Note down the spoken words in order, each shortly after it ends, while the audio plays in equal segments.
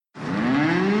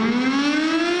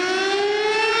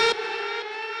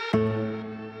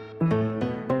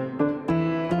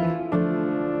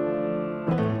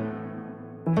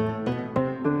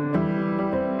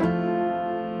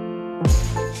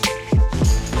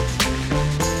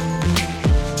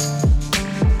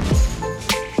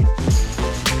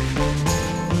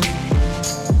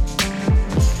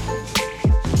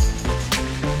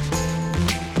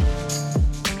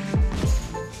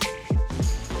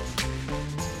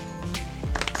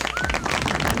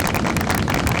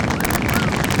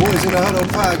Boys in the Huddle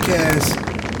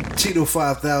podcast. Tito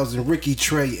 5000, Ricky,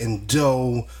 Trey, and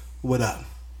Doe. What up?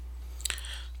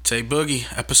 Tay Boogie,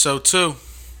 episode 2.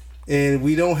 And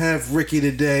we don't have Ricky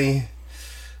today.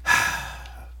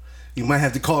 You might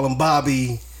have to call him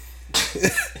Bobby.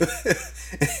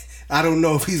 I don't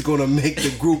know if he's going to make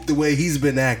the group the way he's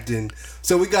been acting.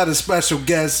 So we got a special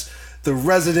guest, the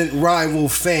resident rival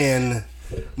fan,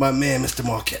 my man, Mr.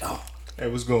 Markel. Hey,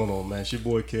 what's going on, man? It's your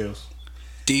boy, Kels.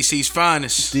 DC's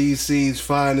finest. DC's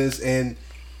finest. And,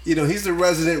 you know, he's the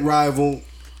resident rival.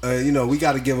 We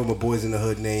got to give him a Boys in the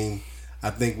Hood name.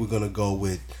 I think we're going to go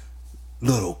with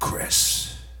Little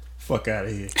Chris. Fuck out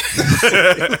of here.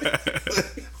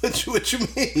 What you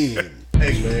mean?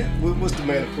 Hey, man. What's the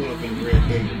man that pulled up in the red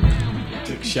thing?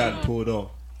 Took a shot and pulled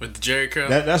off. With the Jerry curl?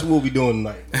 That's what we doing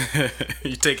tonight, man.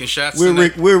 You taking shots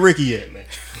Where Ricky at, man?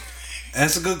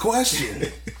 That's a good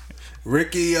question.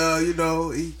 Ricky, we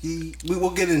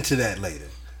will get into that later.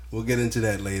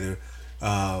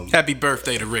 Happy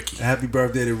birthday to Ricky. Happy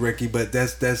birthday to Ricky, but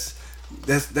that's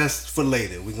for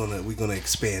later. We're gonna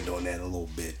expand on that a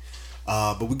little bit.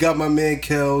 But we got my man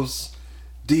Kels,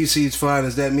 DC's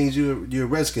finest. That means you're a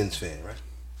Redskins fan, right?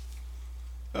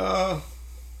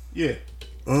 Yeah.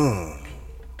 There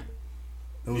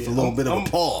was a little bit of a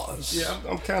pause. Yeah,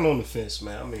 I'm kind of on the fence,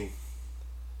 man. I mean,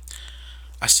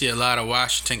 I see a lot of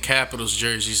Washington Capitals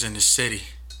jerseys in the city.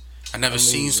 I never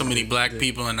seen so many black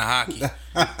people in the hockey.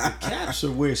 the Caps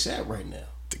are where it's at right now.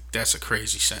 That's a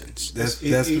crazy sentence. It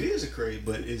is a crazy,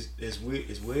 but it's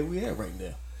where we at right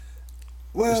now.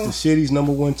 Well, it's the city's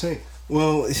number one team.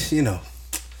 Well,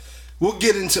 we'll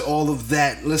get into all of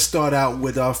that. Let's start out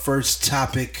with our first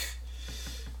topic.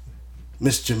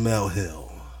 Miss Jemele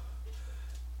Hill.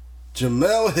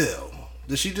 Jemele Hill.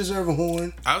 Does she deserve a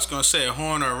horn? I was going to say a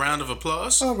horn or a round of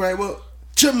applause. All right, well,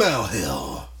 Jemele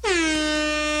Hill.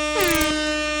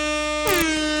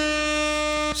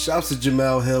 Shouts to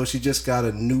Jemele Hill. She just got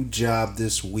a new job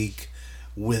this week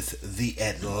with The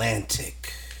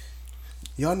Atlantic.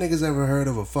 Y'all niggas ever heard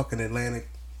of a fucking Atlantic?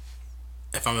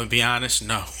 If I'm going to be honest,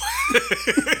 no.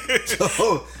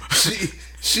 So,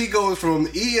 she goes from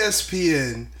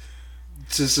ESPN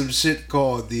to some shit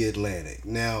called The Atlantic.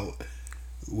 Now,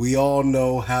 we all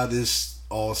know how this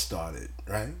all started,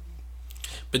 right?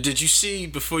 But did you see,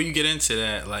 before you get into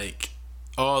that, like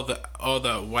all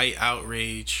the white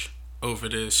outrage over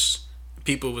this,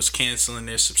 people was canceling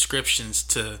their subscriptions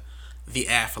to The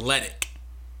Athletic,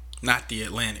 not The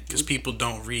Atlantic, because people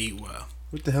don't read well.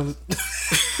 What the hell is...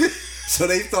 So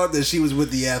they thought that she was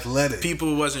with The Athletic.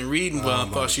 People wasn't reading well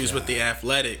and thought she was with The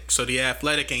Athletic. So The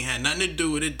Athletic ain't had nothing to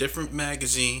do with it. Different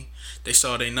magazine. They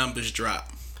saw their numbers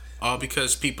drop. All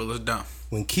because people are dumb.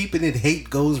 When keeping it hate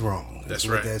goes wrong. That's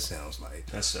what right. That sounds like.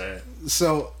 That's sad.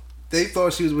 So they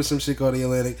thought she was with some shit called The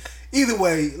Atlantic. Either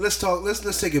way, let's talk.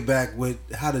 Let's take it back with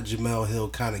how did Jemele Hill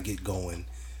kind of get going.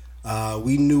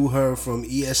 We knew her from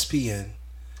ESPN.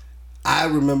 I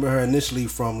remember her initially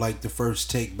from like the First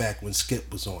Take back when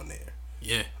Skip was on there.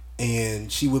 Yeah.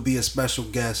 And she would be a special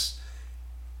guest.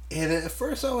 And at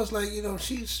first I was like,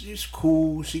 she's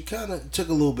cool. She kind of took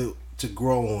a little bit to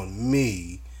grow on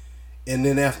me. And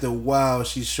then after a while,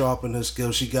 she sharpened her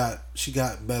skills. She got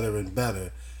better and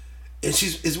better. And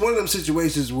it's one of them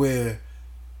situations where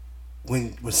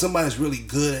when somebody's really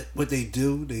good at what they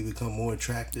do, they become more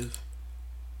attractive.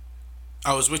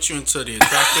 I was with you until the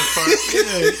attractive part.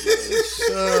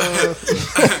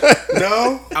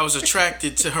 No? I was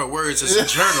attracted to her words as a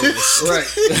journalist. Right.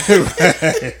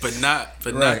 But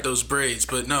not those braids.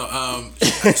 But no, I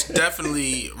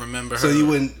definitely remember her. So you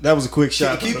wouldn't... That was a quick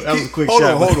shot. That was a quick hold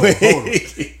shot. Hold on.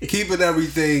 Keeping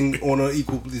everything on an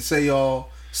equal... Say y'all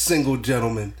single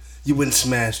gentlemen, you wouldn't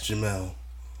smash Jemele.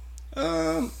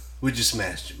 Would you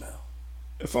smash Jemele?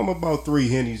 If I'm about 3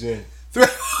 hennies in.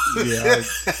 Yeah.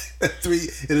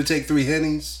 It'll take 3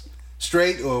 hennies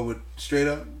straight or straight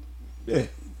up? Yeah.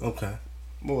 Okay.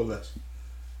 More or less.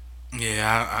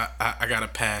 Yeah, I got to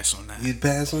pass on that. You'd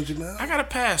pass on Jemele? I got to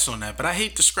pass on that, but I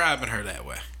hate describing her that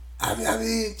way. I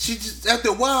mean, she just, after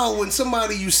a while, when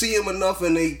somebody, you see them enough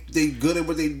and they good at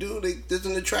what they do, there's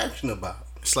an attraction about it.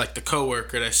 It's like the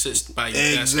coworker that sits by your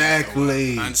desk.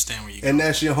 Exactly. I understand where you And go.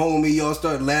 that's your homie. Y'all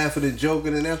start laughing and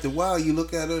joking, and after a while, you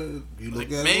look at her. You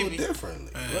look at her a little differently.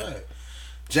 Right.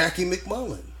 Jackie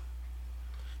McMullen.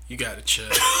 You gotta chill.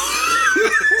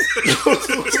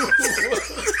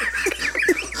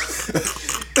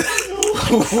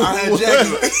 I had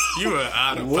Jackie. You were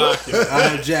out of pocket. I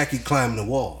had Jackie climbing the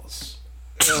walls.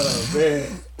 Oh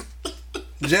man.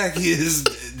 Jackie is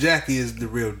Jackie is the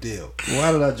real deal.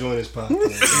 Why did I join this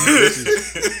podcast?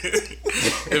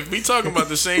 If we talking about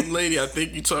the same lady, I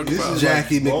think you talking about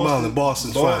Jackie like McMullen,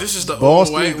 Boston's Boston. fine. This is the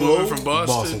Boston old white Globe? woman from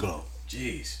Boston. Boston Globe.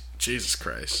 Jeez, Jesus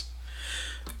Christ.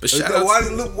 But shout out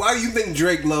Why do you think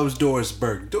Drake loves Doris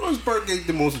Burke? Doris Burke ain't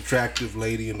the most attractive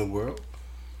lady in the world.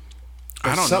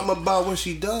 I don't Something know. about what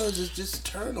she does is just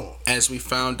turn on. As we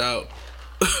found out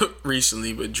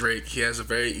recently with Drake, he has a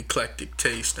very eclectic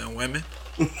taste in women.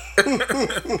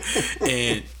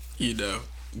 And, you know,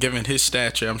 given his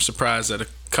stature, I'm surprised at a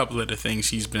couple of the things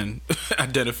he's been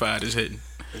identified as hitting.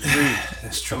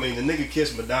 That's true. I mean, the nigga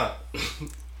kissed Madonna.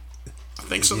 I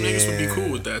think some niggas would be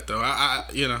cool with that, though. I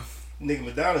you know. Nigga,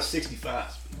 Madonna's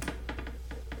 65.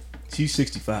 She's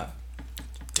 65.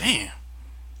 Damn.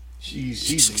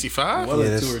 She's 65? well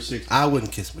into that's- her 60s. I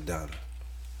wouldn't kiss Madonna.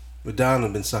 Madonna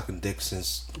been sucking dick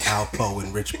since Alpo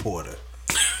and Rich Porter.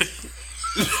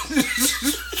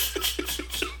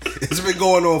 It's been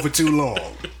going on for too long.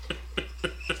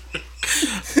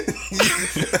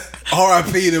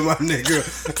 R.I.P. to my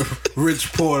nigga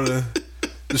Rich Porter.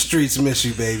 The streets miss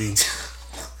you, baby.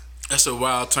 That's a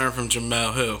wild turn from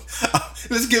Jamel Hill.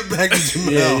 Let's get back to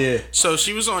Jamel. Yeah. So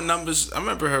she was on Numbers. I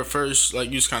remember her first, like,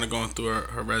 you was kind of going through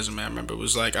her resume. I remember it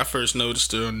was like, I first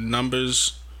noticed her on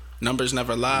Numbers Never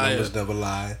Lie. Numbers Never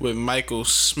Lie. With Michael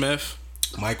Smith.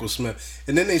 Michael Smith.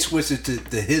 And then they switched it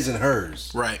to His and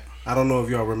Hers. Right. I don't know if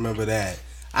y'all remember that.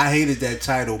 I hated that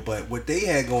title, but what they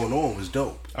had going on was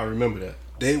dope. I remember that.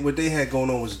 What they had going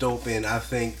on was dope, and I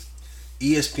think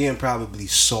ESPN probably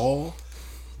saw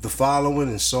the following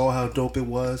and saw how dope it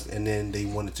was, and then they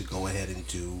wanted to go ahead and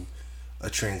do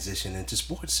a transition into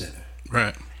SportsCenter.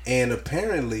 Right. And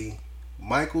apparently,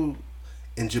 Michael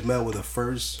and Jamel were the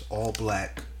first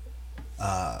all-black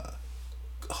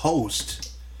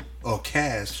host or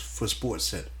cast for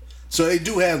SportsCenter. So they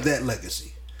do have that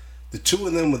legacy. The two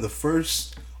of them were the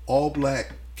first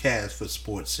all-black cast for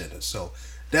SportsCenter. So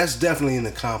that's definitely an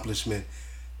accomplishment.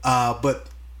 But,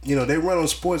 you know, they run on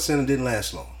SportsCenter didn't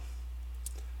last long.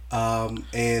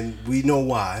 And we know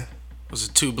why. Was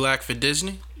it too black for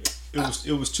Disney?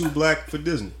 It was too black for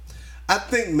Disney. I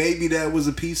think maybe that was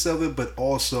a piece of it, but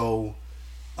also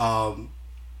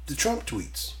the Trump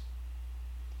tweets.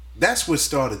 That's what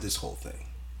started this whole thing.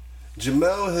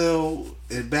 Jamel Hill,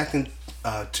 back in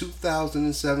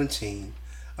 2017,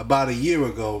 about a year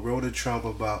ago, wrote a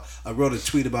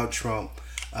tweet about Trump.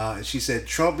 And she said,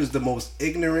 "Trump is the most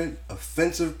ignorant,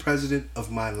 offensive president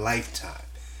of my lifetime.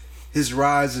 His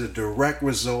rise is a direct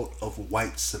result of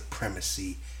white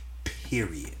supremacy,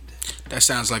 period." That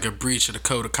sounds like a breach of the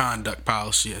code of conduct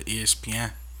policy at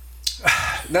ESPN.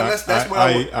 Now that's what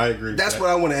I agree. That's what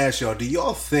I want to ask y'all. Do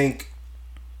y'all think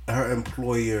her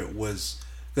employer was,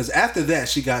 because after that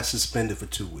she got suspended for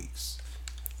 2 weeks?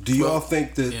 Do y'all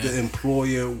think that the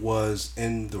employer was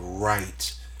in the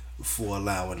right for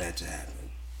allowing that to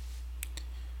happen?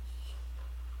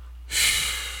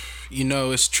 You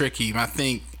know, it's tricky. I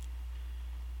think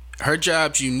her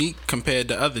job's unique compared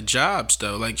to other jobs,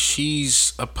 though. Like,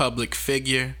 she's a public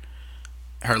figure.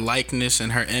 Her likeness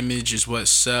and her image is what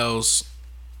sells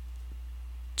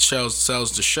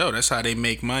the show. That's how they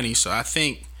make money. So I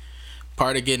think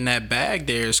part of getting that bag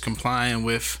there is complying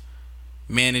with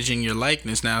managing your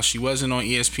likeness. Now, she wasn't on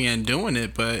ESPN doing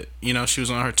it, but, you know, she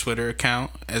was on her Twitter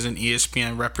account as an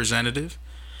ESPN representative.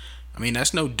 I mean,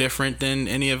 that's no different than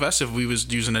any of us if we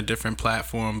was using a different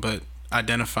platform, but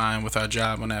identifying with our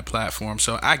job on that platform.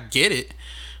 So I get it,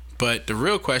 but the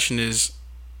real question is,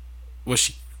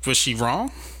 was she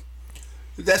wrong?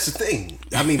 That's the thing.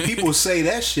 I mean, people say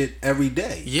that shit every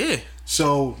day. Yeah.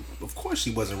 So of course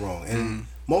she wasn't wrong, and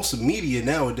most of media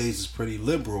nowadays is pretty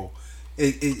liberal.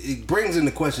 It brings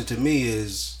into question to me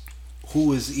is,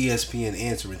 who is ESPN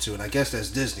answering to? And I guess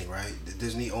that's Disney, right?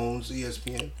 Disney owns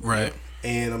ESPN, Right.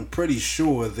 and I'm pretty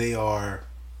sure they are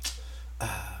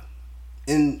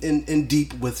in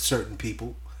deep with certain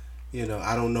people. You know,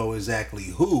 I don't know exactly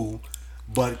who,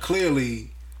 but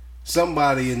clearly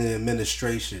somebody in the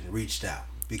administration reached out,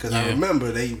 because I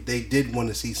remember they did want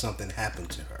to see something happen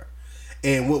to her.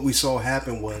 And what we saw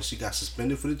happen was she got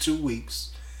suspended for the 2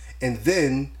 weeks, and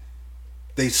then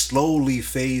they slowly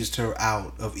phased her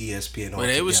out of ESPN. But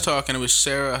they was talking, it was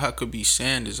Sarah Huckabee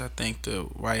Sanders, I think, the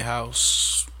White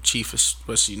House chief of,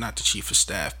 not the chief of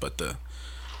staff, but the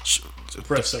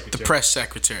press secretary. The press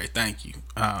secretary, thank you.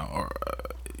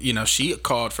 You know, she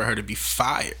called for her to be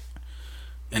fired.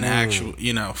 An actual,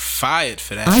 you know, fired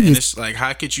for that. And it's like,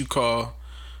 how could you call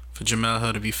for Jamel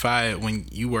Hill to be fired when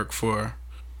you work for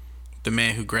the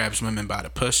man who grabs women by the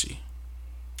pussy?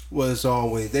 Well,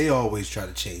 they always try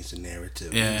to change the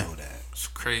narrative. Yeah. We know that. It's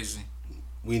crazy.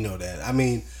 We know that. I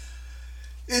mean,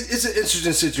 It's an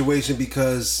interesting situation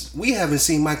because we haven't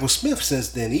seen Michael Smith since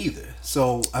then either.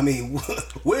 So, I mean,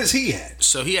 where's he at?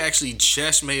 So he actually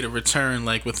just made a return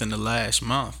like within the last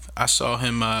month. I saw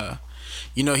him.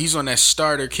 He's on that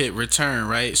starter kit return,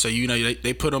 right? So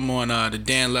they put him on the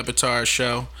Dan Le Batard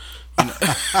show.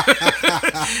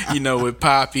 With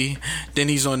Poppy. Then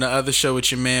he's on the other show with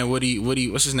your man Woody.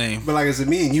 What's his name? But like I said,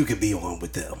 me and you could be on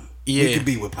with them. Yeah. We could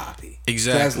be with Poppy.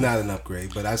 Exactly. That's not an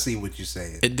upgrade, but I see what you're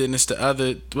saying. And then it's the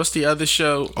other. What's the other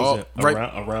show?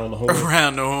 Around the Horn.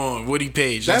 Around the Horn. Woody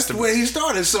Page. That's the way he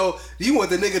started. So you want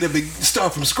the nigga to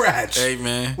start from scratch? Hey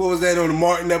man. What was that on the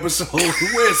Martin episode?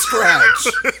 Where's scratch?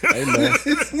 Hey man.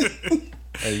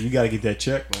 Hey, you gotta get that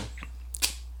check, man.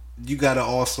 You gotta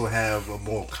also have a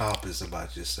more compass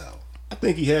about yourself. I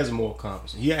think he has a more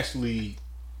compass. He actually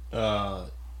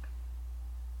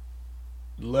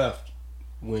left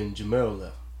when Jamel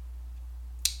left.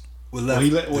 He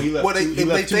left.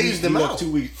 They phased him out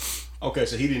 2 weeks. Okay,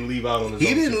 so he didn't leave out on his own.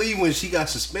 He didn't leave when she got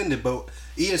suspended, but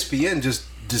ESPN just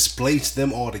displaced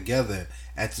them altogether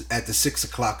at the 6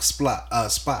 o'clock spot.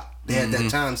 They had that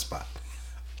time spot,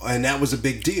 and that was a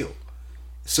big deal.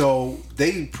 So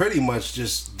they pretty much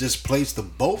just displaced the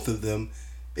both of them.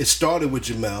 It started with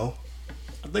Jamel.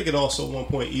 I think it also at one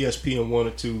point ESPN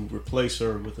wanted to replace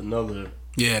her with another.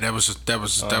 Yeah, that was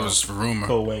a rumor.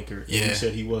 Co-anchor. Yeah, he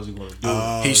said he wasn't going to do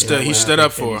it. He stood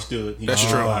up for her. That's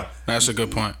true. Right. That's a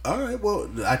good point. All right, well,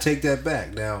 I take that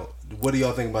back. Now, what do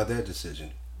y'all think about that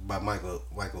decision by Michael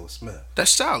Smith?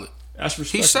 That's solid. That's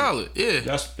respectable. He's solid.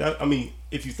 Yeah. I mean,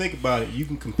 if you think about it, you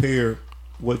can compare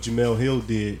what Jamel Hill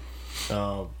did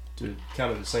to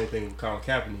kind of the same thing Colin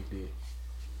Kaepernick did.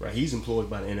 Right? He's employed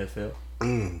by the NFL,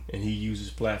 and he uses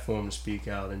his platform to speak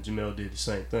out, and Jamel did the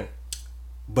same thing.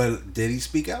 But did he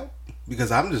speak out? Because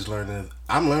I'm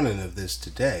learning of this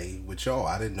today with y'all.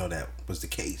 I didn't know that was the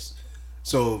case.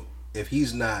 So if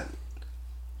he's not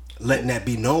letting that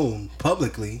be known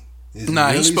publicly, he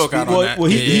spoke out on that. Well,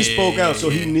 he spoke out. So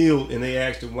he kneeled, and they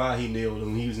asked him why he kneeled.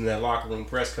 And when he was in that locker room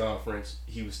press conference,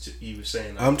 he was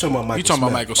saying, "I'm talking about Michael. You talking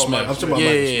about Michael Smith? I'm talking about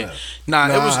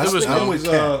Michael Smith. It was.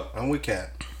 I'm with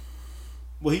Cat.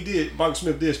 Well, he did. Michael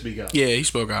Smith did speak out. Yeah, he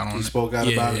spoke out on it. He spoke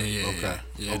out about it? Yeah.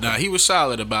 Okay. Nah, he was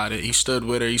solid about it. He stood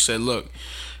with her. He said, look,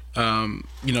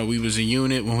 we was a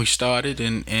unit when we started,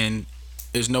 and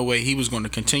there's no way he was going to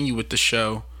continue with the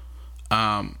show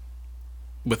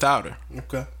without her.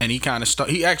 Okay. And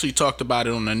he actually talked about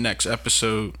it on the next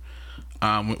episode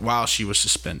while she was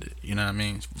suspended. You know what I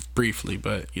mean? Briefly,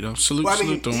 but, salute to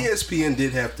him. ESPN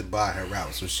did have to buy her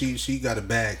out, so she got a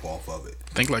bag off of it.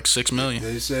 I think like $6 million.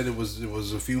 They said it was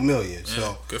a few million. Yeah,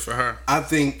 so good for her. I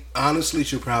think honestly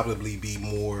she'll probably be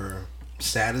more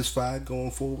satisfied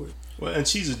going forward. Well, and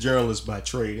she's a journalist by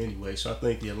trade anyway, so I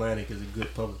think the Atlantic is a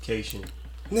good publication.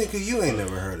 Nigga, you ain't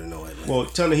never heard of no Atlantic. Well,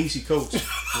 Ta-Nehisi Coates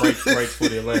writes for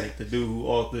the Atlantic, the dude who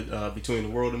authored Between the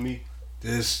World and Me.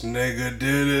 This nigga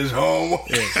did his homework.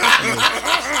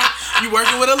 Yeah. You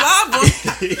working with a live one.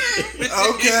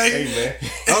 Okay. Hey, man.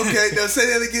 Okay, now say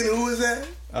that again. Who is that?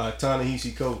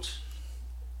 Ta-Nehisi Coates.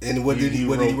 And what did he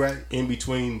write? In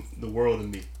Between the World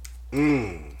and Me.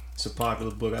 It's a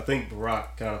popular book. I think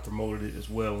Barack kind of promoted it as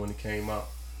well when it came out.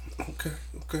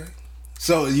 Okay.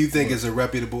 So you think it's a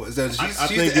reputable? She's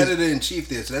the editor in chief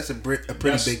there, so that's a pretty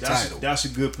big title. That's a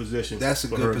good position. That's a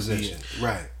good position,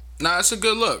 right? Nah, it's a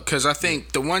good look because I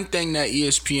think the one thing that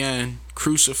ESPN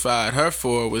crucified her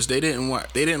for was they didn't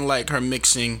like her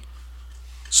mixing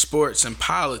sports and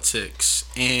politics.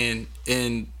 And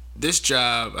in this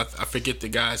job, I forget the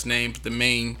guy's name, but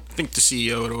I think the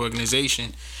CEO of the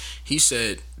organization, he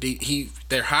said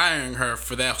they're hiring her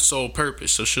for that sole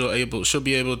purpose, so she'll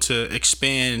be able to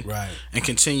expand and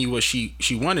continue what she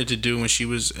wanted to do when she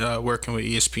was working with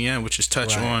ESPN, which is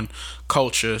touch on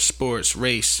culture, sports,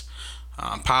 race,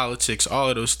 politics, all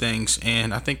of those things,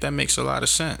 and I think that makes a lot of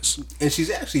sense. And she's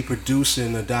actually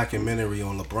producing a documentary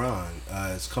on LeBron.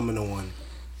 It's coming on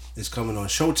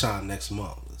Showtime next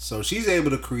month. So she's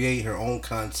able to create her own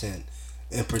content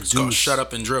and produce. It's called Shut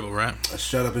Up and Dribble, right?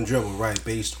 Shut Up and Dribble, right?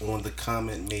 Based on the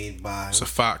comment made by. It's a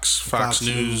Fox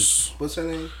News. What's her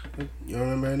name? You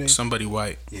remember her name? Somebody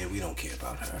white. Yeah, we don't care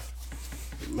about her.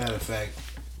 Matter of fact,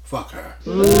 fuck her.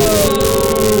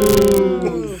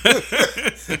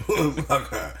 Fuck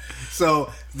her.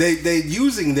 So they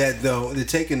using that though. They're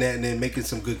taking that and then making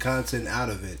some good content out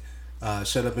of it.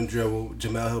 Shut Up and Dribble.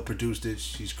 Jamel Hill produced it.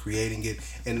 She's creating it,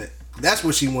 and that's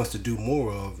what she wants to do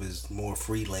more of. Is more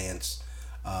freelance,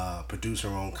 produce her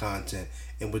own content.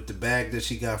 And with the bag that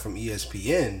she got from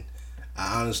ESPN,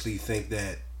 I honestly think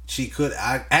that she could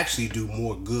actually do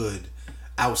more good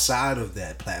outside of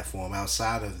that platform,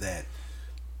 outside of that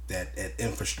that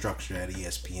infrastructure at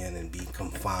ESPN and be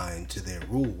confined to their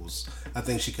rules. I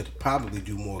think she could probably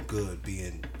do more good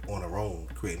being on her own,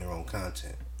 creating her own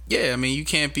content. Yeah, I mean, you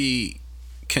can't be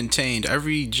contained.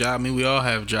 Every job, I mean, we all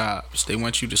have jobs. They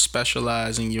want you to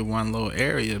specialize in your one little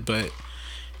area, but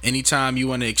anytime you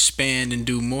want to expand and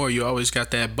do more, you always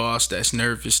got that boss that's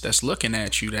nervous, that's looking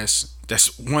at you,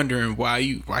 that's wondering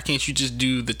why can't you just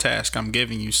do the task I'm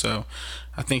giving you. So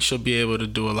I think she'll be able to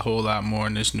do a whole lot more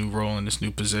in this new role, in this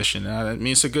new position. I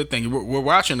mean, it's a good thing. We're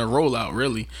watching the rollout,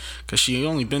 really, because she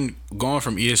only been gone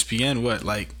from ESPN,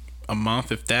 like a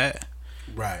month, if that.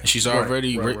 Right. And she's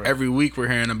already, right. every week we're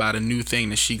hearing about a new thing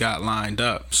that she got lined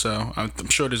up. So I'm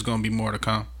sure there's going to be more to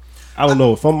come. I don't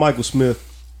know. If I'm Michael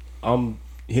Smith, I'm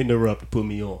hitting her up to put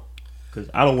me on. Because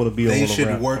I don't want to be They on should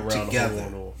around, work around together. the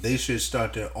whole They should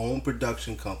start their own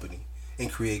production company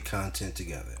and create content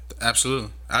together. Absolutely.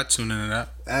 I'd tune into that.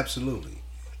 Absolutely.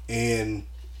 And,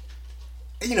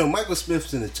 you know, Michael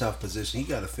Smith's in a tough position. He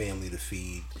got a family to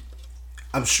feed.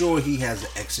 I'm sure he has an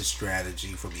exit strategy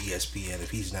from ESPN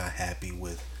if he's not happy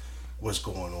with what's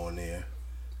going on there.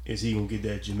 Is he going to get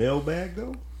that Jamel bag,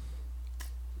 though?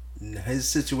 His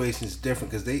situation is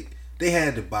different because they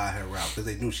had to buy her out because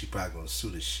they knew she probably going to sue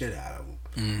the shit out of him.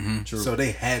 Mm-hmm. True. So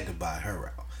they had to buy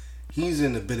her out. He's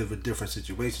in a bit of a different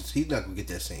situation. So he's not going to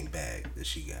get that same bag that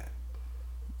she got.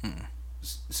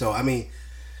 So, I mean,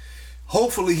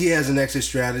 hopefully he has an exit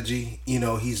strategy. You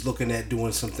know, he's looking at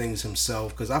doing some things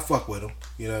himself because I fuck with him.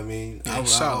 You know what I mean? Yeah,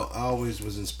 I always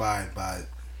was inspired by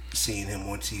seeing him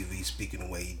on TV speaking the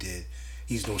way he did.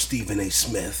 He's no Stephen A.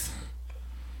 Smith.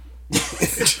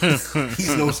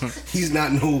 he's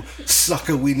not no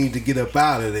sucker we need to get up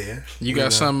out of there. You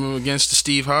got something against the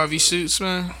Steve Harvey suits,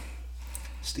 man?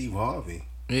 Steve Harvey.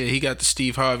 Yeah, he got the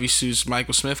Steve Harvey suits.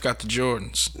 Michael Smith got the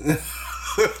Jordans.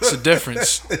 It's a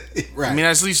difference. Right. I mean,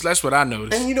 at least that's what I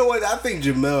noticed. And you know what? I think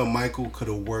Jamel and Michael could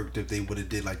have worked if they would have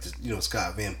did like this. You know,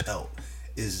 Scott Van Pelt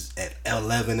is at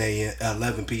 11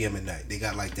 p.m. at night. They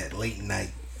got like that late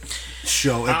night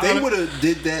show. If they would have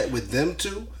did that with them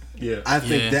two, Yeah. I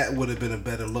think that would have been a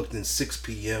better look than 6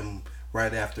 p.m.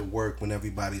 right after work when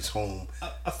everybody's home.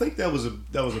 I think that was a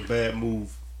bad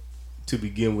move to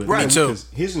begin with. Right, too. Because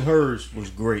his and hers was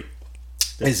great.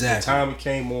 Exactly. The time it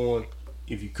came on,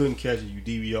 if you couldn't catch it, you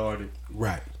DVR'd it.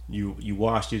 Right. You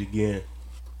watched it again.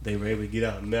 They were able to get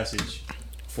out a message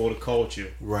for the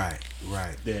culture Right.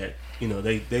 that, you know,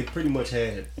 they pretty much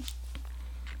had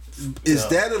Is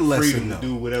that a lesson freedom though? to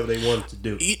do whatever they wanted to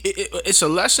do. It's a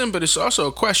lesson, but it's also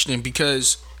a question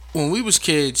because when we was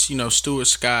kids, you know, Stuart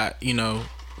Scott, you know,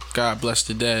 God bless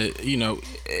the dead, you know,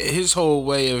 his whole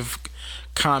way of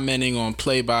commenting on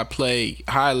play-by-play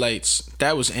highlights,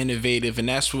 that was innovative, and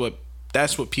that's what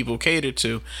people cater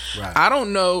to. Right. I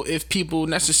don't know if people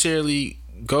necessarily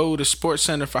go to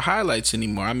SportsCenter for highlights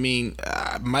anymore. I mean,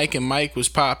 Mike and Mike was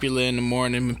popular in the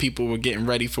morning when people were getting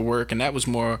ready for work, and that was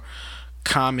more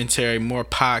commentary, more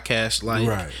podcast like.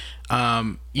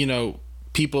 Right. You know,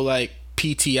 people like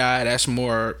PTI, that's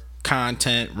more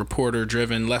content, reporter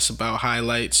driven, less about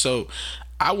highlights. So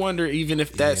I wonder even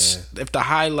if if the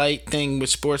highlight thing with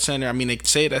SportsCenter, I mean, they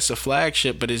say that's a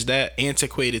flagship, but is that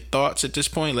antiquated thoughts at this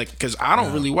point? Like, because I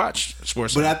don't really watch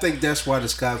SportsCenter. But I think that's why the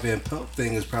Scott Van Pelt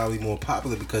thing is probably more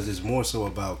popular because it's more so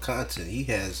about content. He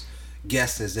has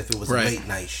guests as if it was a late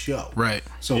night show. Right.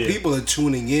 So people are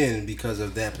tuning in because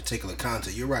of that particular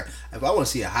content. You're right. If I want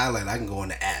to see a highlight, I can go on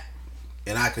the app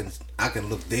and I can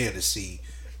look there to see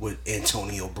what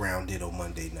Antonio Brown did on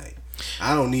Monday night.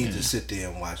 I don't need to sit there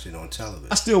and watch it on television.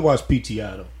 I still watch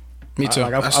PTI though. Me too.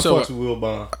 I fuck with Will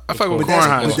Bond. I fuck with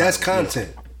But that's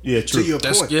content. Yeah, true. To your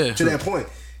point. To true. that point.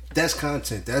 That's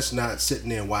content. That's not sitting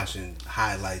there watching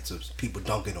highlights of people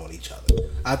dunking on each other.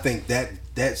 I think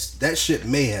that shit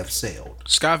may have sailed.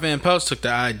 Scott Van Pelt took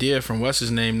the idea from what's his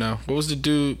name though. What was the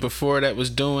dude before that was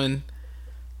doing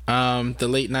the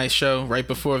late night show right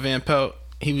before Van Pelt?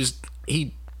 He was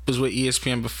with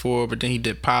ESPN before, but then he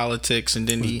did politics, and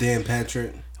then Dan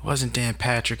Patrick. It wasn't Dan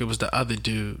Patrick. It was the other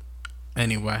dude.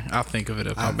 Anyway, I'll think of it.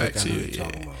 I'll come back to you. I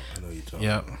know you're talking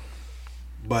Yep. about.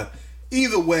 But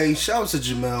either way, shouts to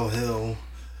Jamel Hill.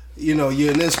 You know,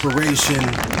 you're an inspiration.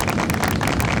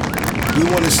 We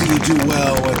want to see you do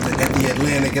well at the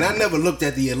Atlantic. And I never looked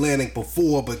at the Atlantic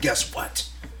before, but guess what?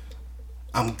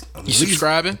 I'm You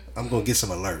subscribing? I'm gonna get some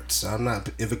alerts. I'm not.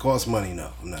 If it costs money,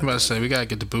 no. I'm not. I'm about to say we gotta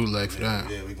get the bootleg for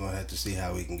that. Yeah, we're gonna have to see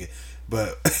how we can get.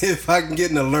 But if I can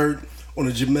get an alert on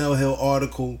a Jamel Hill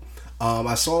article,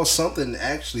 I saw something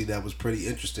actually that was pretty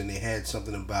interesting. They had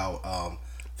something about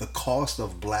the cost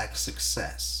of black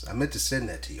success. I meant to send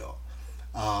that to y'all.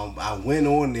 I went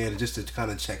on there just to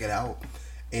kind of check it out,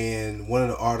 And one of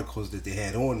the articles that they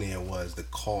had on there was the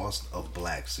cost of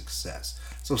black success.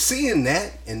 So seeing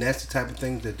that, and that's the type of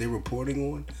things that they're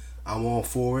reporting on, I'm all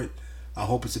for it. I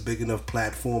hope it's a big enough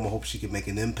platform. I hope she can make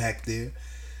an impact there.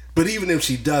 But even if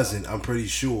she doesn't, I'm pretty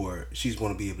sure she's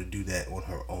going to be able to do that on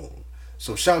her own.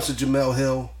 So shouts to Jemele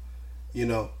Hill. You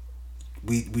know,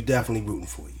 we definitely rooting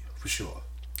for you, for sure.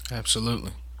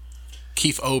 Absolutely.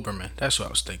 Keith Olbermann. That's what I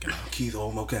was thinking of. Keith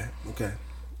Olbermann, okay.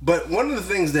 But one of the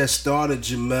things that started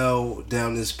Jemele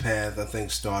down this path, I think,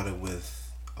 started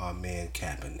with our man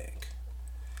Kaepernick.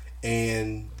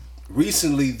 And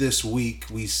recently this week,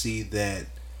 we see that,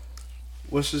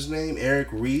 what's his name? Eric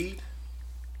Reed?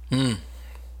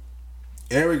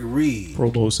 Eric Reed.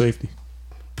 Pro Bowl safety.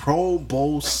 Pro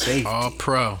Bowl safety.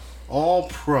 All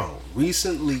pro.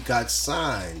 Recently got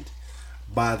signed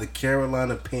by the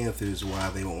Carolina Panthers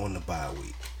while they were on the bye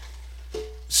week.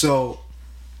 So,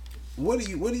 what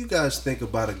do you guys think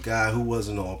about a guy who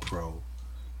wasn't all pro?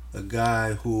 A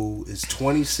guy who is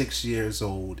 26 years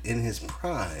old, in his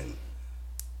prime,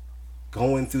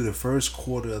 going through the first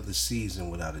quarter of the season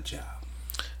without a job?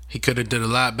 He could have did a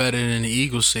lot better than the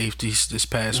Eagles safeties this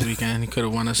past weekend. He could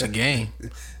have won us a game.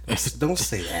 Don't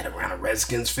say that around a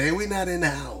Redskins fan. We not in the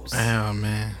house. Oh,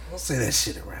 man. Don't say that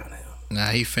shit around him. Nah,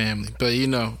 he family. But,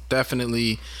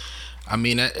 definitely, I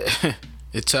mean,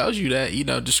 it tells you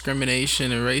that,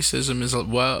 discrimination and racism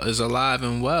is alive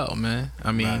and well, man.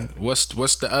 I mean, right.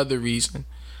 What's the other reason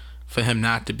for him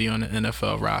not to be on the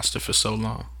NFL roster for so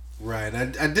long? Right.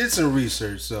 I did some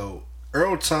research. So,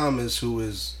 Earl Thomas, who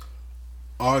is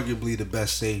arguably the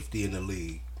best safety in the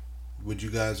league, would you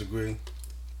guys agree?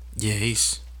 Yeah,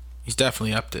 he's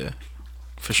definitely up there,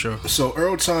 for sure. So,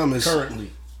 Earl Thomas... Currently,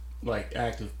 like,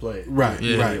 active play. Right,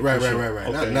 yeah, right.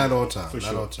 Okay. Not all time. For not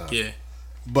sure. all time. Yeah.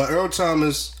 But Earl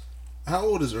Thomas, how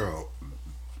old is Earl?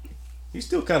 He's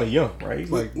still kind of young, right? He's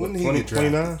like, when what, did he 20, get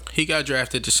drafted? 29? He got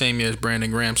drafted the same year as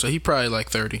Brandon Graham, so he probably like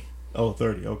 30. Oh,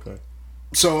 30, okay.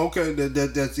 So, okay,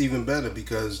 that's even better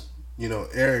because,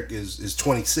 Eric is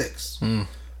 26.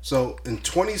 So, in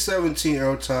 2017,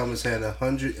 Earl Thomas had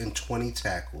 120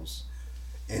 tackles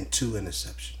and 2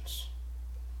 interceptions.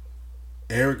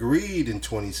 Eric Reed in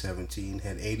 2017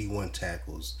 had 81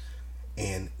 tackles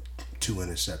and 2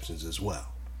 interceptions as well.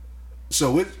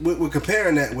 So we're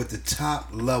comparing that with the top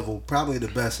level, probably the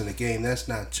best in the game. That's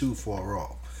not too far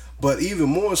off. But even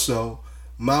more so,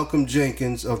 Malcolm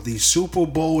Jenkins of the Super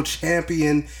Bowl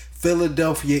champion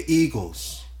Philadelphia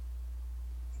Eagles.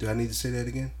 Do I need to say that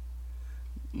again?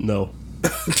 No.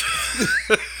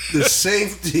 The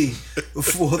safety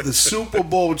for the Super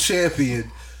Bowl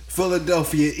champion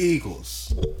Philadelphia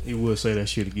Eagles. He will say that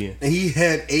shit again. And he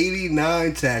had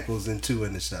 89 tackles and 2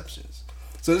 interceptions.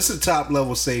 So this is a top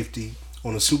level safety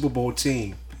on a Super Bowl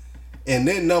team. And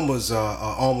their numbers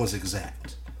are almost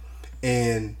exact.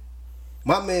 And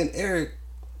my man Eric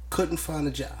couldn't find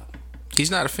a job.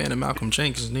 He's not a fan of Malcolm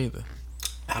Jenkins neither.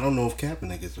 I don't know if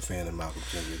Kaepernick is a fan of Malcolm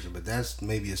Jenkins, but that's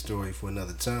maybe a story for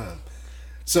another time.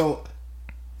 So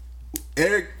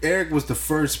Eric was the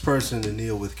first person to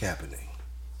kneel with Kaepernick.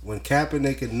 When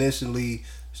Kaepernick initially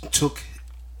took,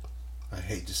 I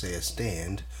hate to say a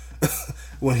stand,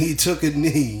 when he took a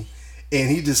knee and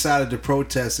he decided to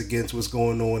protest against what's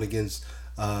going on against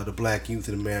the black youth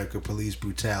in America, police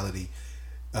brutality,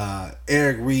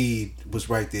 Eric Reed was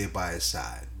right there by his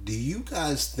side. Do you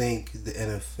guys think the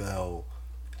NFL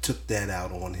took that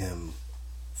out on him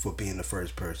for being the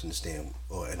first person to stand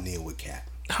or kneel with Cap?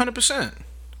 100%.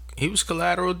 He was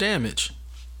collateral damage.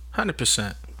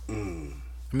 100%.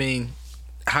 I mean,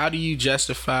 how do you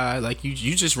justify, like,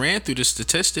 you just ran through the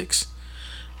statistics.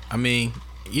 I mean,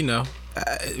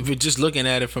 if we're just looking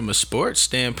at it from a sports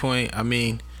standpoint, I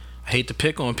mean, I hate to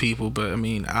pick on people, but I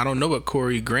mean, I don't know what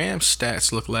Corey Graham's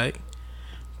stats look like,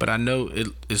 but I know it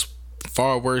is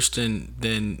far worse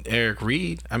than Eric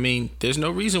Reed. I mean, there's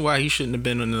no reason why he shouldn't have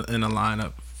been in a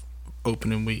lineup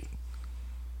opening week.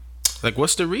 Like,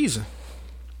 what's the reason?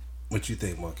 What you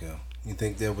think, Markel? You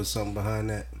think there was something behind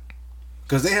that?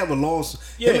 Because they have a lawsuit.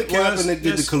 Yeah, Kaepernick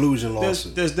did the collusion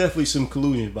lawsuit. There's definitely some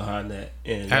collusion behind that,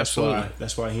 and that's Absolutely.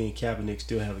 why he and Kaepernick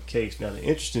still have a case. Now, the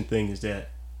interesting thing is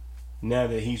that now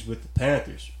that he's with the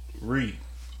Panthers, Reed,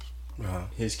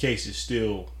 his case is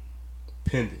still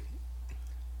pending,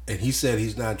 and he said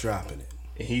he's not dropping it.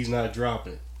 And he's not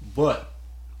dropping it, but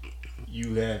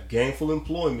you have gainful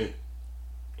employment,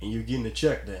 and you're getting a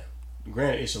check down.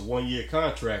 Granted, it's a 1-year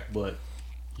contract, but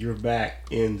you're back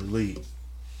in the league.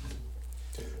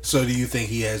 So, do you think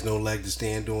he has no leg to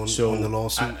stand on the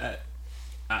lawsuit?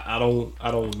 I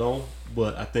don't know,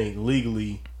 but I think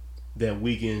legally that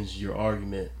weakens your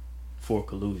argument for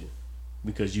collusion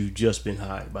because you've just been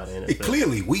hired by the NFL. It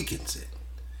clearly weakens it.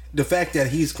 the fact that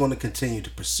he's going to continue to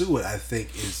pursue it, I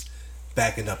think, is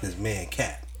backing up his man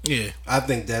Cap. Yeah, I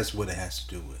think that's what it has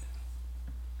to do with.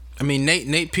 I mean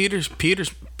Nate Peterson.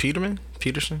 Peterman,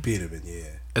 yeah.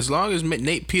 As long as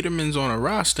Nate Peterman's on a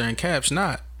roster and Cap's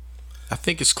not, I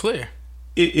think it's clear.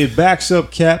 It backs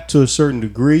up Cap to a certain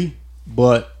degree,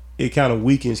 but it kind of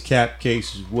weakens Cap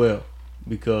case as well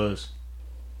because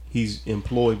he's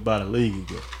employed by the league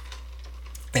again.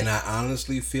 And I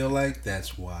honestly feel like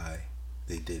that's why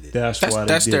they did it. That's why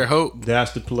that's they did their it. hope.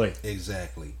 That's the play.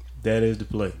 Exactly. That is the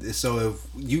play. So if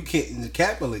you can't,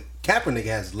 Kaepernick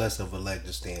has less of a leg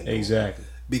to stand on. Exactly.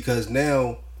 Because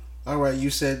now, all right, you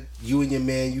said you and your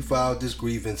man, you filed this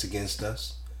grievance against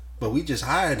us, but we just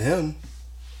hired him.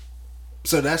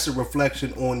 So that's a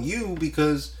reflection on you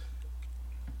because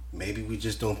maybe we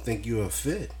just don't think you're a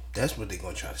fit. That's what they're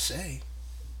going to try to say.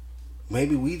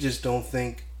 Maybe we just don't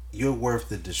think you're worth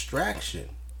the distraction,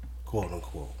 quote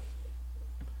unquote.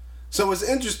 So it's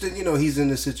interesting, he's in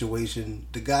this situation.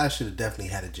 The guy should have definitely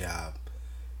had a job.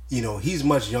 He's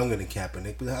much younger than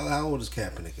Kaepernick, but how old is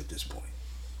Kaepernick at this point?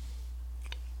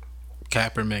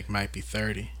 Kaepernick might be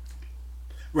 30.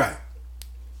 Right.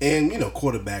 And,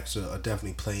 quarterbacks are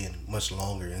definitely playing much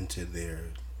longer into their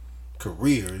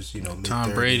careers,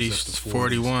 Tom Brady's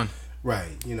 41.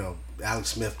 Right. Alex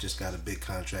Smith just got a big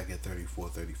contract at 34,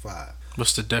 35.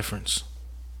 What's the difference?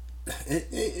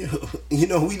 We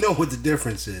know what the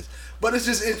difference is. But it's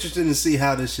just interesting to see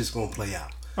how this shit's going to play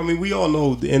out. I mean, we all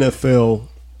know the NFL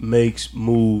makes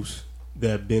moves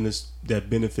that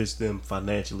benefits them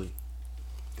financially.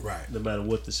 Right. No matter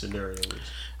what the scenario is.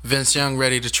 Vince Young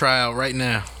ready to try out right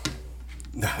now.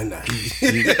 Nah. Vince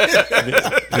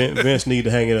need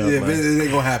to hang it up. Yeah, man. Vince, it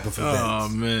ain't going to happen for Vince. Oh,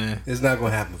 man. It's not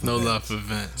going to happen for No Vince. love for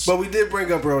Vince. But we did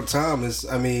bring up Earl Thomas.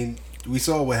 I mean, we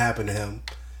saw what happened to him.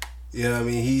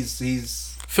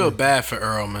 He's Feel bad for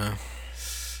Earl, man.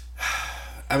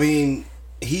 I mean,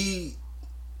 he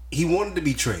wanted to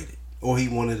be traded, or he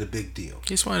wanted a big deal. He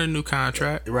just wanted a new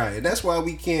contract. Right, and that's why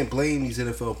we can't blame these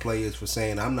NFL players for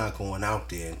saying, I'm not going out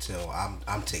there until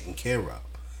I'm taken care of.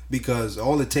 Because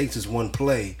all it takes is one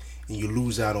play, and you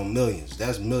lose out on millions.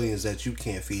 That's millions that you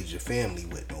can't feed your family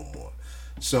with no more.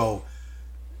 So,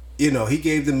 he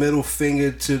gave the middle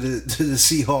finger to the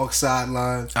Seahawks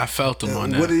sideline. I felt him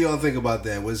on that. What do y'all think about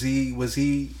that? Was he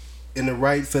in the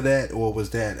right for that, or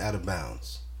was that out of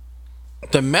bounds?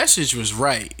 The message was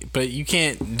right, but you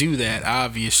can't do that,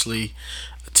 obviously.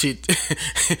 You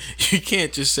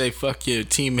can't just say fuck your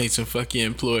teammates and fuck your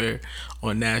employer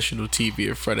on national TV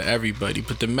in front of everybody.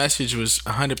 But the message was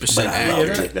 100%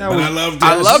 accurate. I loved it.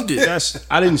 I loved it.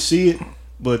 I didn't see it,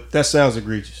 but that sounds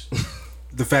egregious.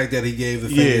 The fact that he gave the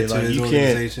finger to his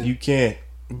organization. You can't.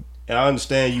 And I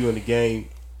understand you in the game.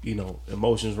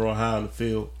 Emotions run high on the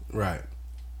field. Right.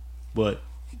 But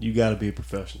you got to be a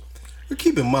professional. But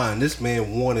keep in mind, this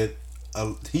man wanted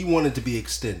to be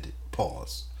extended.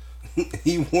 Pause.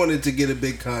 He wanted to get a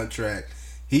big contract.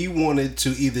 He wanted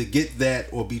to either get that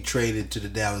or be traded to the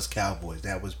Dallas Cowboys.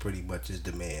 That was pretty much his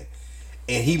demand.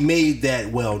 And he made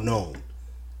that well known.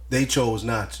 They chose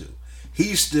not to.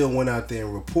 He still went out there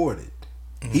and reported.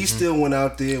 Mm-hmm. He still went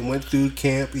out there and went through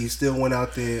camp. He still went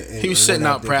out there and he was setting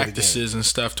out practices and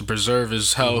stuff to preserve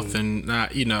his health and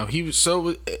not, he was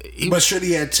so. But should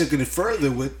he have taken it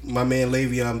further with my man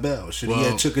Le'Veon Bell? Should he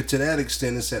have took it to that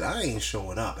extent and said, I ain't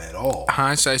showing up at all?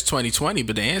 Hindsight's 20/20,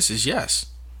 but the answer is yes.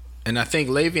 And I think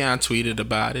Le'Veon tweeted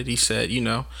about it. He said,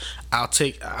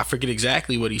 I forget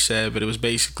exactly what he said, but it was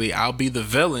basically, I'll be the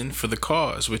villain for the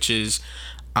cause, which is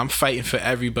I'm fighting for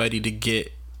everybody to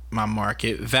get my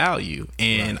market value,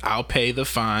 and right. I'll pay the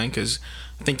fine because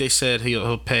I think they said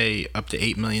he'll pay up to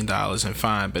 $8 million in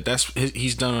fine, but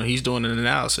he's doing an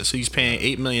analysis. So he's paying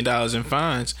 $8 million in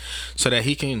fines so that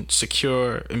he can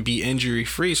secure and be injury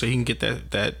free, so he can get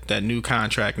that new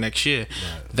contract next year.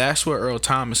 Right. That's what Earl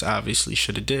Thomas obviously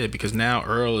should have did, because now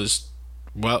Earl is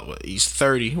he's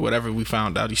 30, whatever we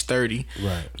found out, he's 30.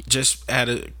 Right. Just had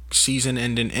a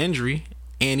season-ending injury.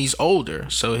 And he's older,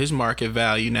 so his market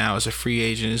value now as a free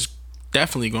agent is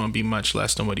definitely going to be much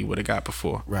less than what he would have got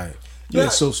before. Right. Yeah.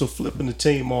 So flipping the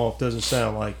team off doesn't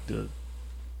sound like the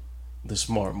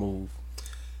smart move.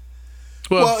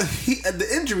 Well, the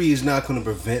injury is not going to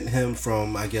prevent him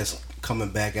from, I guess, coming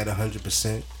back at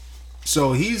 100%.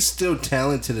 So he's still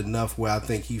talented enough where I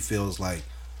think he feels like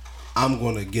I'm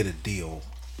going to get a deal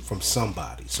from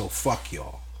somebody. So fuck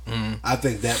y'all. Mm-hmm. I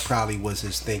think that probably was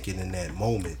his thinking in that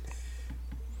moment.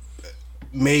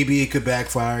 Maybe it could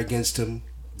backfire against him.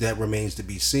 That remains to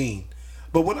be seen.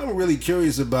 But what I'm really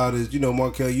curious about is,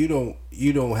 Markel, you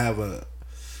don't have a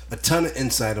a ton of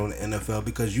insight on the NFL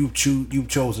because you've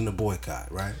chosen to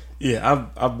boycott, right? Yeah,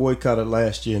 I boycotted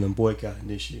last year and I'm boycotting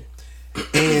this year.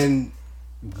 And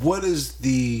what is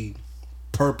the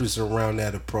purpose around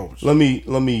that approach? Let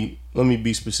me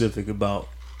be specific about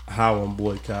how I'm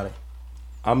boycotting.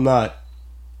 I'm not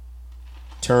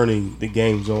turning the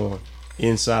games on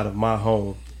inside of my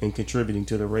home and contributing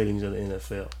to the ratings of the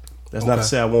NFL. That's not to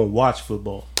say I won't watch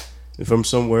football. If I'm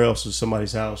somewhere else or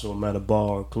somebody's house or I'm at a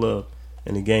bar or club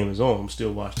and the game is on, I'm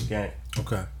still watching the game.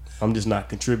 Okay. I'm just not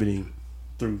contributing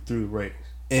through the ratings.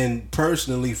 And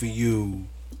personally for you,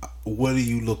 what are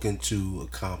you looking to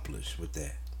accomplish with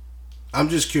that? I'm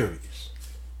just curious.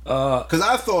 Because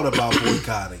I thought about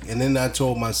boycotting, and then I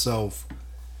told myself,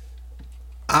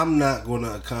 I'm not going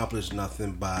to accomplish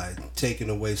nothing by taking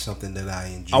away something that I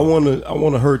enjoy. I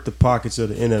want to hurt the pockets of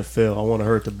the NFL. I want to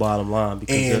hurt the bottom line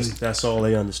because that's all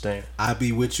they understand. I'd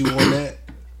be with you on that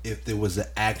if there was an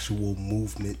actual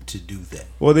movement to do that.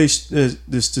 Well, the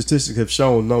statistics have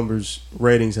shown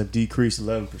ratings have decreased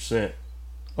 11%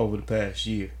 over the past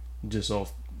year, just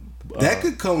off. That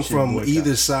could come from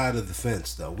either side of the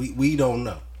fence, though. We don't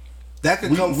know. That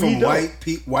could come from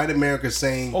white America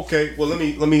saying, okay, well let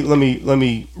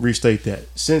me restate that.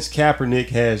 Since Kaepernick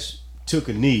has took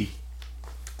a knee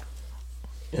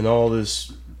and all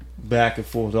this back and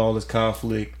forth, all this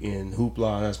conflict and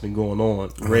hoopla that's been going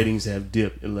on, ratings have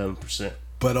dipped 11%.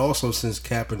 But also since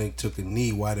Kaepernick took a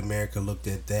knee, white America looked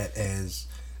at that as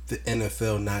the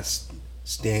NFL not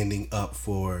standing up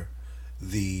for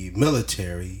the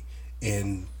military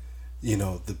and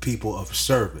the people of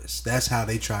service. That's how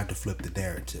they tried to flip the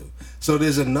narrative. So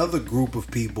there's another group of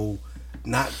people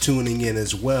not tuning in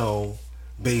as well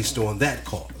based on that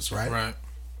cause, right? Right.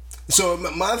 So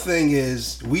my thing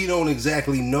is, we don't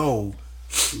exactly know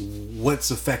what's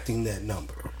affecting that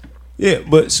number. Yeah,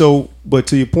 but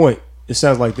to your point, it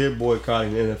sounds like they're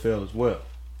boycotting the NFL as well.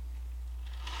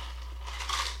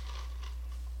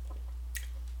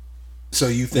 So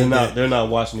you think they're not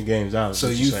watching the games out? So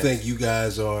you think you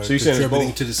guys are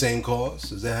contributing to the same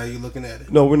cause? Is that how you're looking at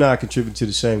it? No, we're not contributing to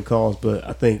the same cause, but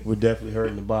I think we're definitely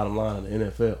hurting the bottom line of the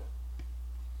NFL.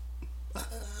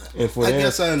 And for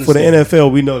the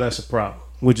NFL, we know that's a problem,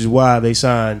 which is why they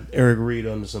signed Eric Reid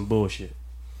under some bullshit.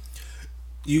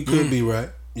 You could be right.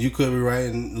 You could be right,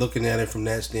 and looking at it from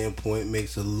that standpoint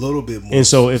makes a little bit more. And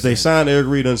so, if they signed Eric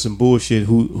Reid under some bullshit,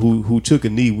 who took a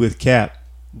knee with Cap.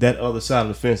 That other side of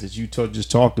the fence that you just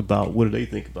talked about, what do they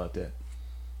think about that?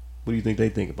 What do you think they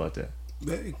think about that?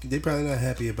 They probably not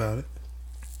happy about it.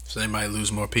 So they might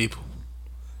lose more people.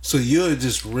 So you're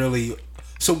just really...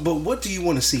 but what do you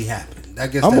want to see happen? I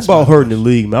guess I'm about hurting the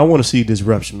league, man. I want to see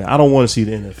disruption, man. I don't want to see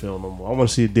the NFL no more. I want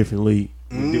to see a different league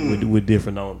with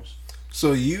different owners.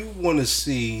 So you want to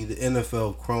see the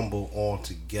NFL crumble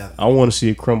altogether? I want to see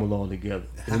it crumble altogether.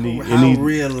 How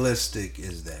realistic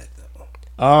is that?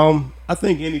 I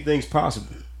think anything's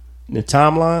possible. In the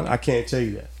timeline, I can't tell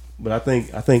you that, but I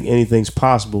think anything's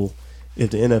possible if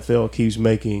the NFL keeps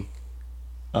making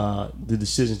the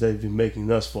decisions they've been making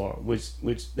thus far, which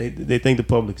they think the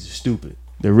public is stupid.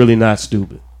 They're really not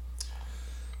stupid,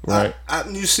 right?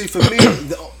 You see, for me,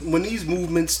 when these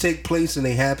movements take place and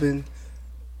they happen,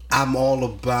 I'm all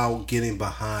about getting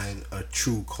behind a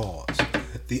true cause.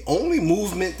 The only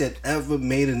movement that ever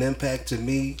made an impact to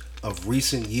me of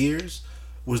recent years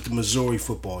was the Missouri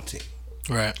football team.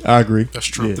 Right. I agree. That's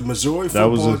true. Yeah. The Missouri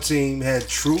football team had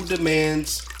true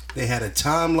demands. They had a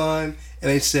timeline,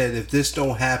 and they said, if this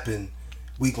don't happen,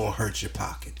 we gonna hurt your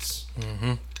pockets.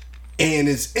 Mm-hmm. And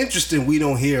it's interesting we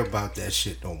don't hear about that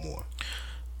shit no more.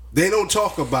 They don't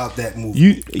talk about that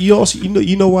movie. You also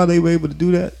you know why they were able to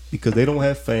do that? Because they don't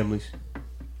have families.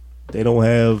 They don't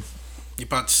have. You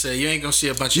about to say you ain't gonna see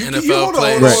a bunch of NFL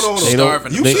players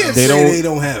starving. You can't say they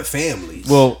don't have families.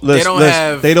 Well, they don't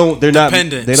have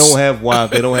dependents. They don't have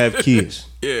wives. They don't have kids.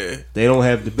 Yeah, they don't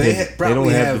have dependents. They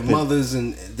don't have mothers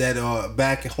that are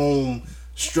back home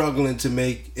struggling to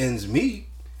make ends meet,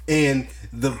 and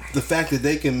the fact that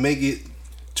they can make it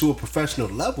to a professional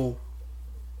level.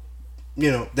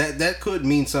 That could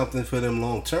mean something for them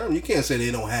long term. You can't say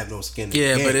they don't have no skin in the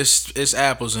game. But it's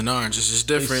apples and oranges. It's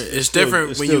different. It's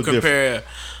different when you compare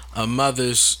a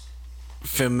mother's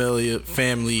family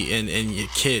and your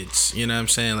kids. You know what I'm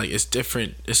saying? Like, it's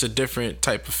different. It's a different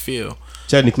type of feel.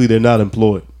 Technically, they're not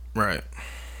employed. Right.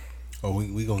 Oh,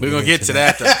 we're gonna get to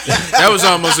that. That was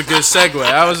almost a good segue.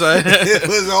 I was like, it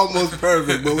was almost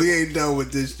perfect, but we ain't done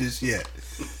with this yet.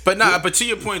 But but to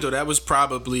your point though, that was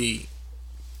probably.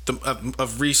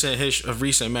 Of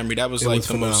recent memory, that was like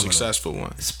the most successful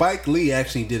one. Spike Lee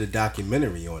actually did a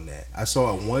documentary on that. I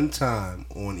saw it one time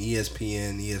on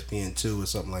ESPN 2 or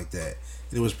something like that.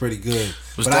 It was pretty good.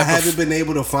 Was but I haven't been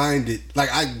able to find it.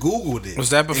 Like, I Googled it. Was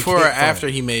that before or after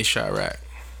he made Chirac?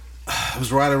 It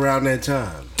was right around that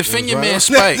time. Defend your man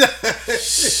Spike.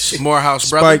 Morehouse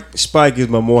brother. Spike is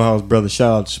my Morehouse brother.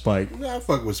 Shout out to Spike. Nah, I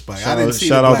fuck with Spike. Shout I didn't out, see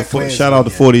shout the out Black Klansman shout out to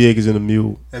yet. 40 Acres and a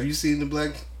Mule. Have you seen the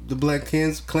Black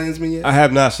Klansman yet? I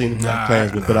have not seen the Black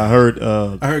Klansman, but I heard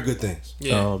I heard good things.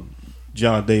 Yeah.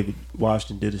 John David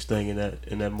Washington did his thing in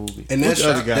that movie. And Who's the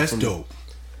other guy that's from dope.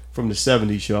 From the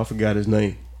 70s show. I forgot his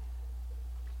name.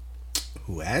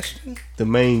 Who, Ashton? The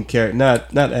main character,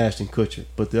 not Ashton Kutcher,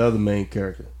 but the other main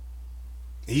character.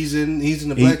 He's in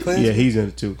the Black Klansman? Yeah, he's in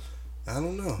it too. I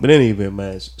don't know. But in any event,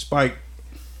 man, Spike.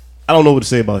 I don't know what to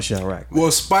say about Chirac.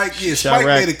 Well, Spike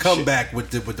made a comeback with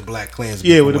the Black Klansman.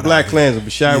 Yeah, with the Black Klansman,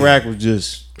 but Chirac was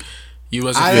just. You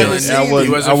wasn't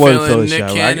feeling Nick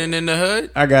Cannon in the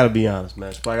hood. I gotta be honest,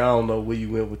 man. Spike, I don't know where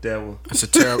you went with that one.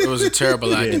 It was a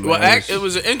terrible idea. Man, Well, it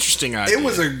was an interesting idea. It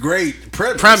was a great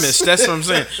premise. That's what I'm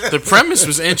saying. The premise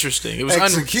was interesting. It was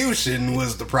execution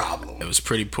was the problem. It was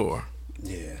pretty poor.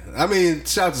 Yeah, I mean,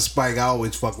 shout out to Spike. I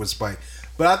always fuck with Spike,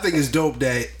 but I think it's dope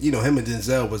that him and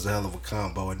Denzel was a hell of a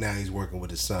combo, and now he's working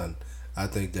with his son. I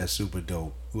think that's super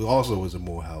dope. Who also was a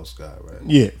Morehouse guy, right?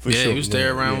 Yeah, for sure. He was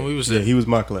there around when we was there. Yeah, he was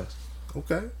my class.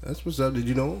 Okay, that's what's up. Did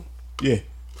you know him? Yeah,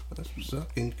 that's what's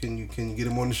up. Can you get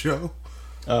him on the show?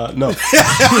 No.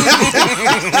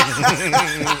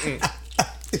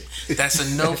 That's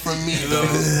a no from me, though.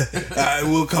 All right,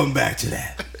 we'll come back to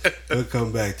that.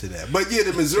 But yeah,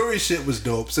 the Missouri shit was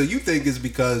dope. So you think it's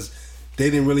because they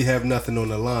didn't really have nothing on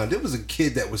the line? There was a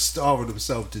kid that was starving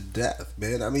himself to death,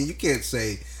 man. I mean, you can't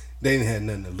say they didn't have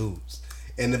nothing to lose.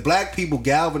 And the black people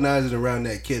galvanizing around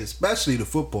that kid, especially the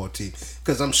football team,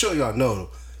 because I'm sure y'all know the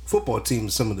football team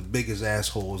is some of the biggest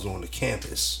assholes on the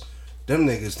campus. Them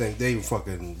niggas think they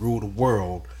fucking rule the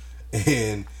world,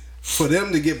 and for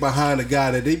them to get behind a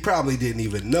guy that they probably didn't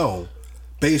even know,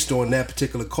 based on that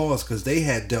particular cause, because they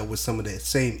had dealt with some of the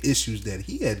same issues that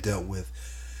he had dealt with.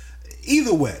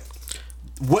 Either way,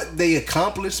 what they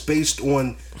accomplished based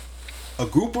on a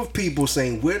group of people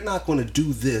saying, we're not going to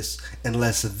do this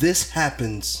unless this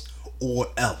happens or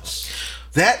else.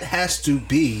 That has to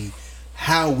be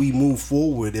how we move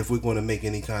forward if we're going to make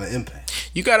any kind of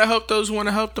impact. You got to help those who want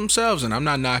to help themselves. And I'm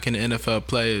not knocking the NFL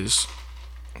players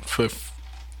for,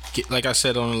 like I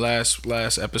said on the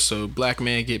last episode, black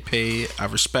men get paid. I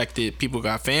respect it. People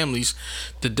got families.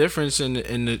 The difference in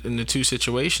the two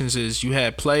situations is you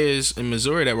had players in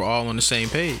Missouri that were all on the same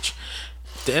page.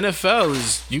 The NFL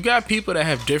is, you got people that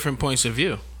have different points of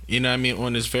view, you know what I mean,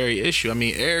 on this very issue. I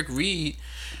mean, Eric Reed,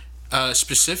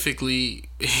 specifically,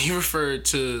 he referred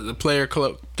to the player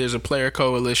there's a player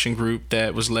coalition group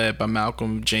that was led by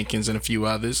Malcolm Jenkins and a few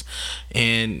others,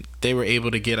 and they were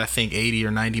able to get, I think, $80 or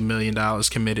 $90 million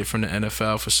committed from the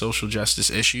NFL for social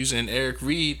justice issues. And Eric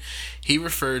Reed, he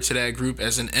referred to that group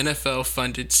as an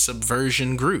NFL-funded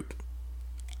subversion group.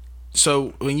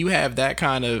 So when you have that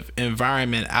kind of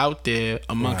environment out there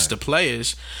amongst the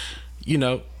players, I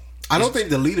don't think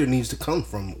the leader needs to come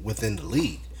from within the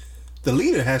league. The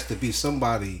leader has to be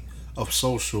somebody of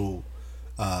social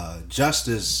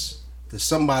justice,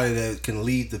 somebody that can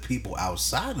lead the people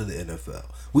outside of the NFL.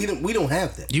 We don't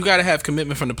have that. You got to have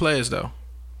commitment from the players, though.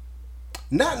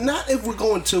 Not if we're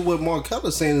going to what Mark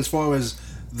is saying, as far as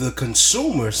the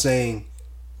consumer saying,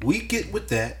 we get with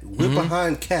that, we're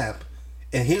behind cap.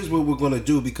 And here's what we're going to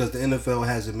do, because the NFL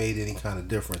hasn't made any kind of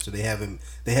difference. So they haven't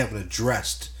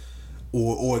addressed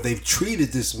or they've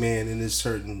treated this man in this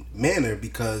certain manner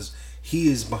because he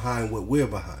is behind what we're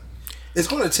behind. It's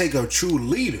going to take a true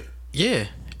leader. Yeah.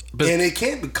 And it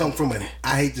can't come from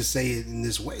I hate to say it in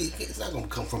this way, it's not going to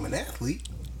come from an athlete.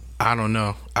 I don't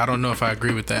know if I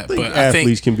agree with that. But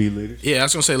athletes can be leaders. Yeah, I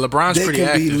was going to say LeBron's pretty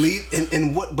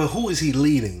active. But who is he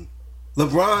leading?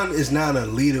 LeBron is not a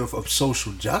leader of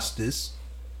social justice.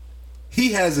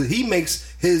 He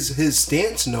makes his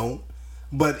stance known,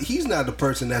 but he's not the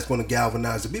person that's going to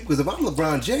galvanize the people. Because if I'm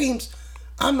LeBron James,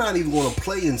 I'm not even going to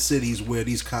play in cities where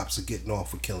these cops are getting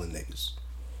off for killing niggas.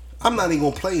 I'm not even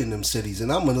going to play in them cities,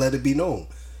 and I'm going to let it be known.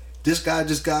 This guy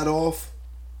just got off.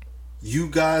 You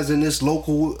guys in this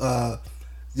local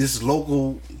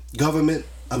government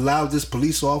allowed this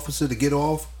police officer to get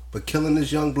off for killing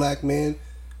this young black man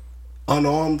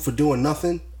unarmed for doing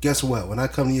nothing. Guess what? When I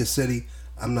come to your city,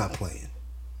 I'm not playing.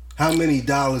 How many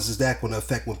dollars is that going to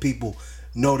affect when people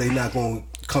know they're not going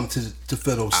to come to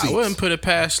fill those seats? I wouldn't put it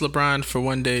past LeBron for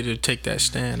one day to take that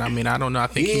stand. I mean, I don't know. I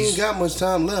think he ain't got much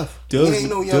time left. He ain't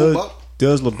no young buck.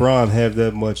 Does LeBron have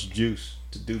that much juice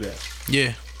to do that?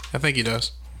 Yeah, I think he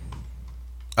does.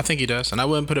 And I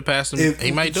wouldn't put it past him.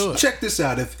 He might do it. Check this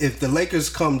out. If the Lakers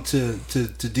come to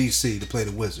DC to play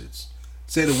the Wizards,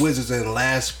 Say the Wizards are in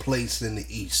last place in the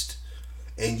East,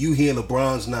 and you hear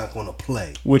LeBron's not going to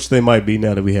play. Which they might be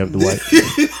now that we have Dwight.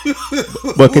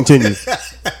 But continue.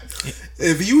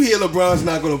 If you hear LeBron's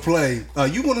not going to play, are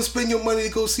you going to spend your money to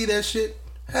go see that shit?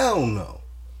 Hell no.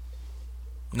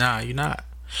 Nah, you're not.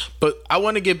 But I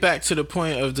want to get back to the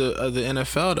point of the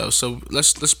NFL though. So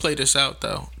let's play this out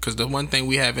though, because the one thing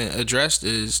we haven't addressed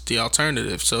is the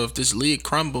alternative. So if this league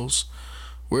crumbles,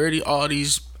 where are all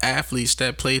these athletes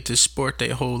that played this sport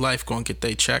their whole life going to get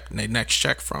their next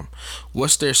check from?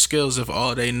 What's their skills if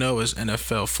all they know is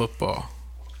NFL football?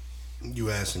 You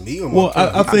asking me? Or Well,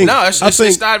 I think no,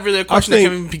 it's not really a question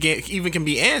think, that even can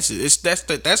be answered. That's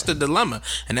the dilemma,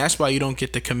 and that's why you don't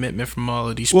get the commitment from all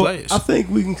of these players. I think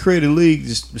we can create a league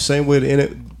just the same way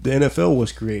the NFL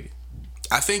was created.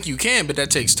 I think you can, but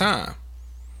that takes time.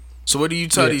 So what do you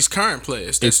tell these current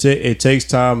players? It takes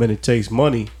time and it takes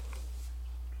money,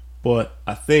 but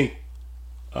I think,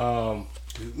 man,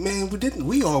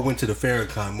 we all went to the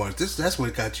Farrakhan March. That's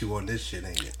what got you on this shit,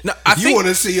 ain't it? No, if you want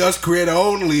to see us create our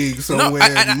own league somewhere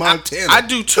in Montana. I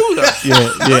do too, though.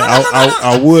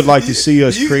 I would like to see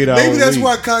us create our own league. Maybe that's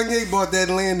why Kanye bought that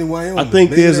land in Wyoming. I think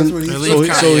maybe here's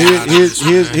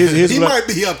he might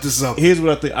be up to something. Here's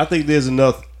what I think. I think there's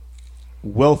enough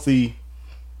wealthy,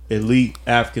 elite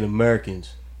African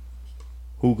Americans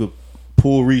who could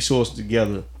pull resources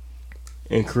together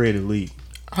and create a league.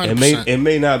 100%. It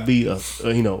may not be a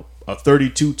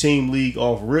 32 team league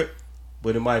off rip,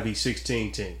 but it might be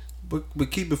 16 teams. But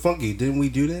keep it funky. Didn't we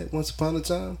do that once upon a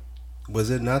time? Was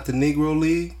it not the Negro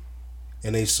League?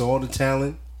 And they saw the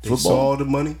talent. They saw the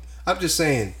money. I'm just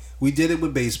saying, we did it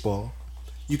with baseball.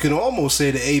 You can almost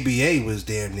say the ABA was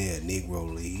damn near a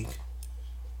Negro League.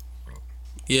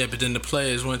 Yeah, but then the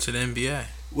players went to the NBA.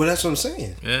 Well, that's what I'm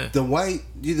saying. Yeah. The white,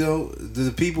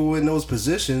 the people in those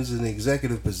positions, in the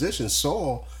executive positions,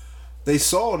 saw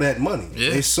that money.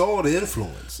 Yeah. They saw the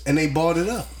influence, and they bought it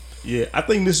up. Yeah, I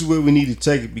think this is where we need to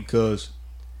take it, because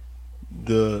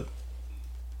the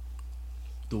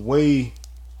way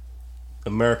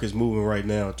America's moving right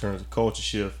now in terms of culture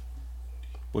shift,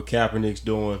 what Kaepernick's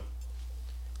doing,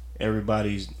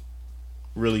 everybody's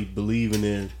really believing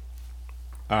in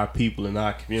our people and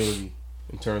our community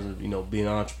in terms of being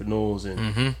entrepreneurs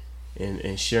and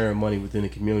and sharing money within the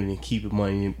community and keeping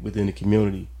money within the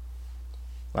community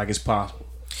like it's possible.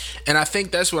 And I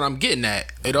think that's what I'm getting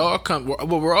at. It all comes. What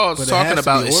we're all talking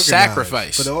about is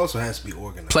sacrifice. But it also has to be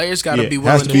organized. Players got to be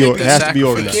willing to make that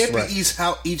sacrifice. It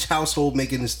can't be each household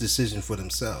making this decision for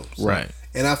themselves. Right.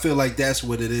 And I feel like that's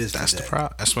what it is. That's the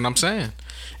problem. That's what I'm saying.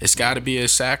 It's got to be a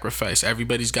sacrifice.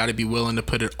 Everybody's got to be willing to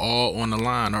put it all on the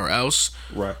line, or else,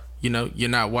 right? You're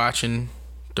not watching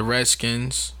the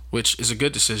Redskins, which is a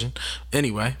good decision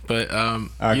anyway. But I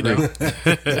agree.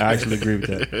 I actually agree with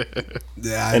that.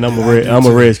 Yeah, and I'm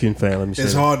a Redskin fan. Let me say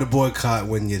it's hard to boycott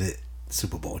when you're the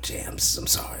Super Bowl champs. I'm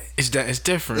sorry. It's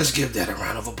different. Let's give that a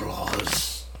round of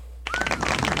applause.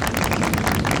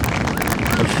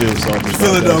 I'm still salty.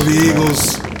 Philadelphia Eagles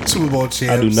Super Bowl champs.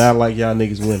 I do not like y'all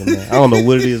niggas winning, man. I don't know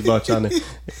what it is about y'all niggas.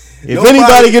 If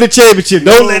anybody get a championship,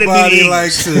 don't let it be. Nobody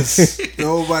likes us.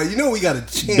 Nobody. We got a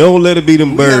chant. Don't let it be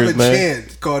them birds, man. We have a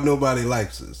chant called "Nobody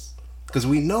Likes Us" because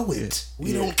we know it.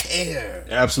 We don't care.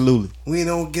 Absolutely. We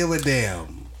don't give a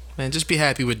damn. Man, just be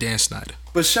happy with Dan Snyder.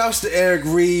 But shouts to Eric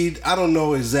Reed. I don't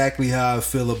know exactly how I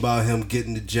feel about him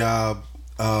getting the job.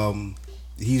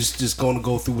 He's just going to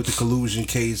go through with the collusion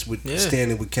case with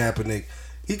standing with Kaepernick.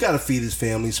 He got to feed his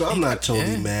family, so I'm not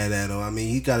totally mad at him. I mean,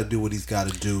 he got to do what he's got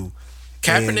to do.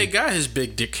 Kaepernick got his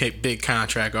big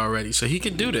contract already, so he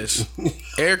can do this.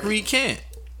 Eric Reed can't.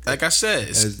 Like I said,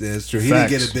 that's true. He didn't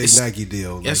get a big Nike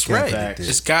deal. That's right.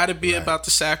 It's got to be about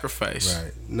the sacrifice.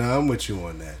 Right. No, I'm with you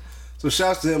on that. So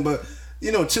shouts to him. But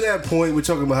to that point, we're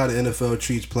talking about how the NFL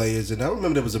treats players, and I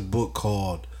remember there was a book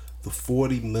called "The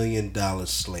 $40 Million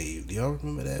Slave." Do y'all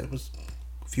remember that? It was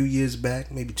a few years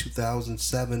back, maybe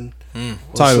 2007.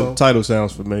 Title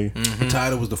sounds familiar. The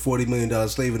title was "The $40 Million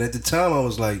Slave," and at the time, I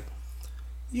was like,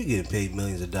 "You're getting paid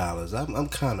millions of dollars." I'm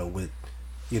kind of with,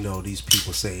 these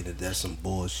people saying that that's some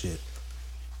bullshit.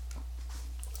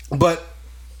 But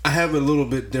I have a little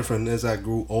bit different as I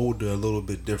grew older, a little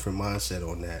bit different mindset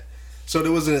on that. So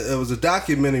there was a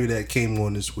documentary that came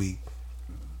on this week.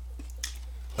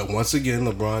 Once again,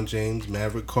 LeBron James,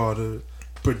 Maverick Carter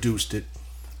produced it,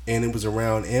 and it was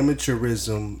around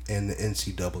amateurism and the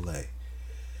NCAA.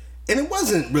 And it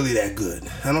wasn't really that good.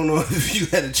 I don't know if you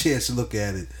had a chance to look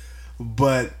at it,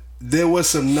 but there were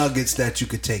some nuggets that you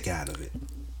could take out of it.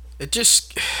 It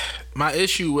just, my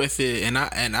issue with it, and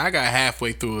I got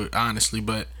halfway through it honestly,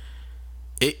 but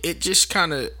it just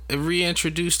kind of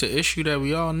reintroduced the issue that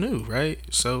we all knew, right?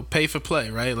 So pay for play,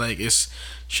 right? Like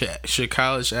should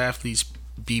college athletes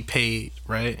be paid,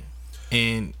 right?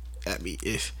 And I mean,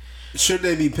 if should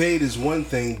they be paid is one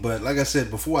thing, but like I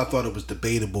said before, I thought it was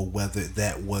debatable whether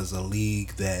that was a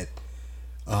league that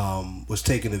was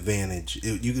taking advantage.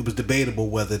 It was debatable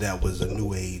whether that was a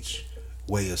new age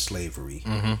way of slavery.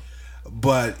 Mm-hmm.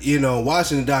 But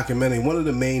watching the documentary, one of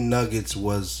the main nuggets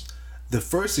was the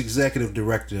first executive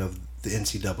director of the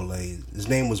NCAA. His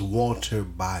name was Walter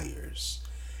Byers,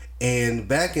 and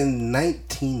back in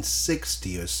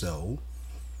 1960 or so,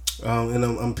 and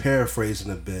I'm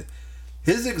paraphrasing a bit,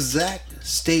 his exact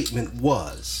statement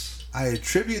was, "I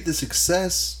attribute the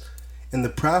success and the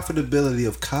profitability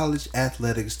of college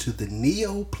athletics to the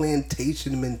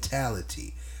neo-plantation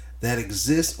mentality that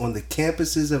exists on the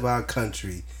campuses of our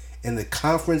country and the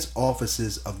conference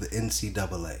offices of the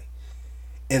NCAA.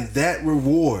 And that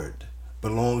reward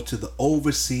belongs to the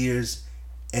overseers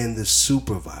and the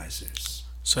supervisors."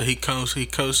 So he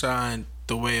co-signed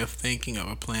the way of thinking of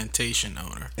a plantation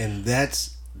owner. And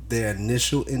that's their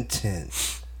initial intent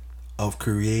of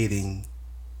creating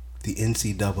the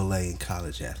NCAA in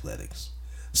college athletics.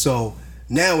 So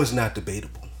now it's not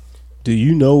debatable. Do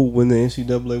you know when the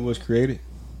NCAA was created?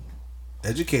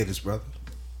 Educate us, brother.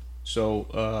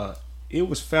 So it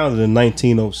was founded in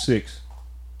 1906,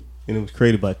 and it was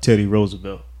created by Teddy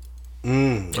Roosevelt.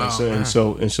 And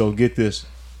so get this.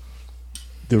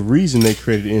 The reason they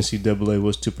created the NCAA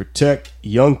was to protect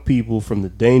young people from the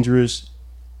dangerous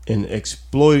and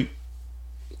exploitative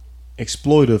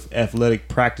athletic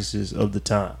practices of the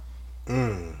time.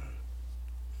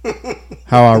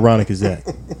 How ironic is that?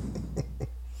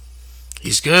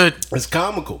 He's good. It's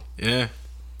comical. Yeah.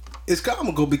 It's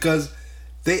comical because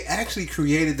they actually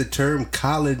created the term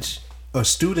college or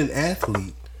student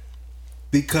athlete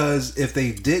because if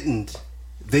they didn't,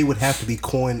 they would have to be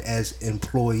coined as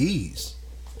employees.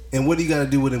 And what do you got to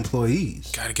do with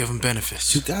employees? Got to give them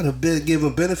benefits. You got to give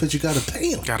them benefits. You got to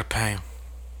pay them. Got to pay them.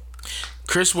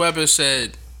 Chris Webber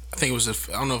said, I think it was I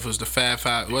don't know if it was the Fab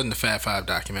Five. It wasn't the Fab Five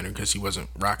documentary because he wasn't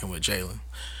rocking with Jalen.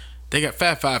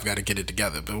 Fab Five got to get it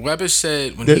together. But Webber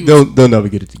said when they'll never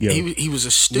get it together. He was a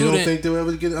You student. don't think they'll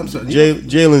ever get it? I'm sorry.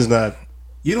 Jalen's not.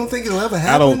 You don't think it'll ever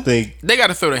happen? I don't think. They got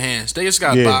to throw their hands. They just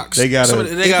got to box. They got to.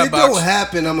 If it don't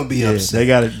happen, I'm gonna be upset. They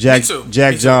got it. Me too.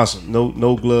 Jack Johnson.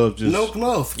 No glove. Just No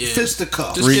glove. Yeah.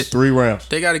 Fisticuff. three rounds.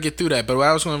 They got to get through that. But what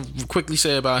I was going to quickly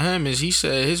say about him is he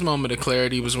said his moment of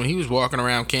clarity was when he was walking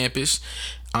around campus.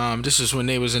 This is when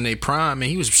they was in their prime, and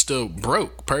he was still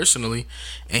broke personally,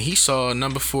 and he saw a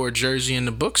number 4 jersey in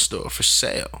the bookstore for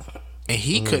sale, and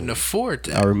he couldn't afford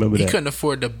that. I remember he that. couldn't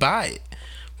afford to buy it.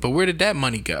 But where did that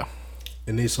money go?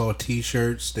 And they saw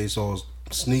T-shirts. They saw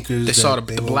sneakers. They saw the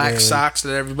were black wearing. socks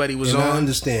that everybody was And on. I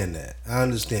understand that.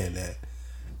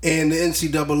 And the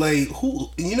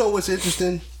NCAA, you know what's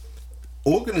interesting?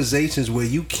 Organizations where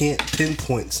you can't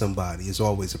pinpoint somebody is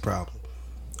always a problem.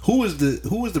 Who is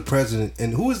the president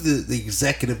and who is the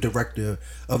executive director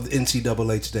of the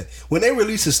NCAA today? When they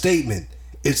release a statement,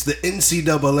 it's the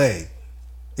NCAA.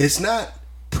 It's not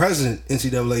President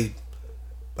NCAA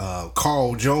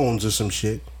Carl Jones or some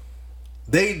shit.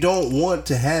 They don't want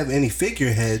to have any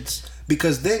figureheads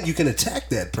because then you can attack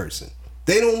that person.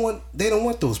 They don't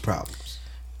want those problems.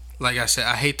 Like I said,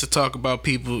 I hate to talk about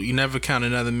people. You never count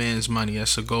another man's money.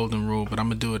 That's a golden rule. But I'm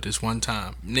gonna do it this one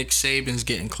time. Nick Saban's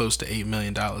getting close to $8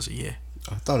 million a year.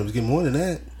 I thought he was getting more than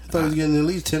that. I thought he was getting at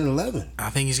least 10 or 11.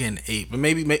 I think he's getting 8, but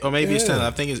maybe it's 10.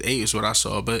 I think it's 8 is what I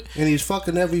saw. But And he's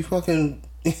fucking every fucking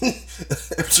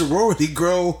sorority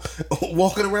girl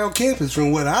walking around campus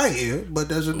from what I hear. But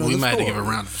there's another we might have to story. give a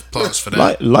round of applause for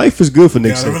that. Life is good for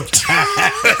Nick Saban.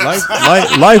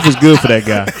 Life is good for that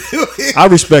guy. I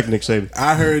respect Nick Saban.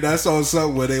 I saw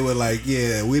something where they were like,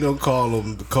 yeah, we don't call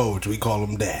him coach, we call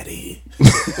him daddy.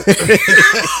 That's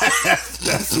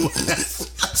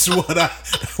what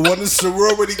one of the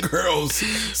sorority girls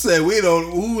said.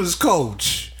 Who is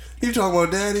coach? You talking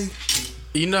about daddy?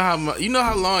 You know how long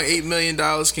 $8 million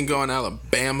can go in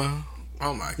Alabama?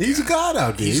 Oh my god, He's a god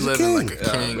out there. he's a living king. like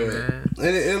a king, man.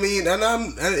 And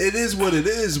it is what it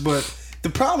is. But the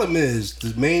problem is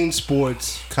the main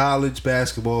sports, college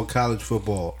basketball, college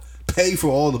football, pay for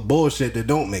all the bullshit that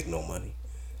don't make no money.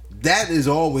 That is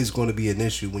always going to be an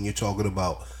issue when you're talking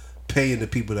about paying the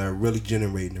people that are really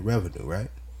generating the revenue, right?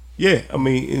 Yeah, I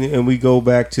mean, and we go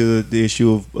back to the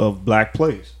issue of black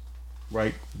players,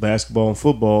 right? Basketball and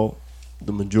football,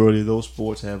 the majority of those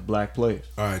sports have black players.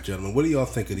 All right, gentlemen, what do y'all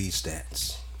think of these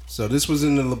stats? So this was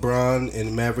in the LeBron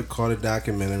and Maverick Carter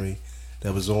documentary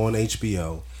that was on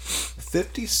HBO.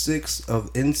 56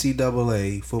 of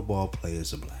NCAA football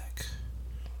players are black.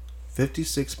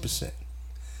 56%.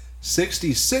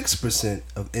 66%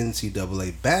 of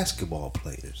NCAA basketball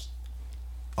players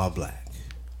are black.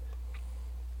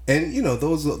 And you know,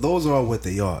 those are what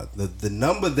they are. The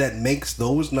number that makes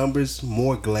those numbers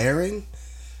more glaring,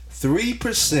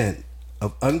 3%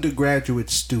 of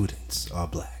undergraduate students are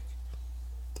black.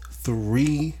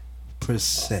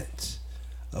 3%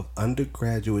 of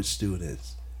undergraduate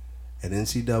students at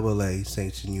NCAA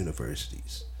sanctioned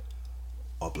universities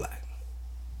are black.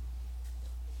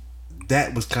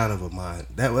 That was kind of a mind.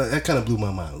 That kind of blew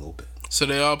my mind a little bit. So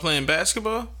they all playing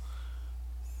basketball?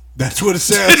 That's what it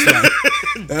sounds like.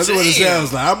 That's what it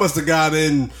sounds like. I must have got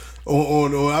in or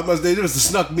they must have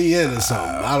snuck me in or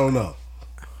something. I don't know.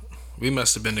 We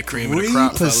must have been the cream of the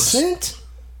crop, fellas. 3%?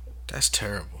 That's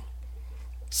terrible.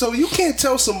 So you can't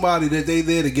tell somebody that they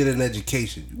there to get an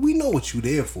education. We know what you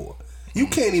there for. You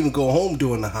can't even go home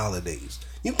during the holidays.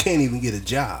 You can't even get a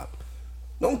job.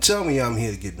 Don't tell me I'm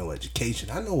here to get no education.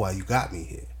 I know why you got me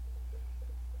here.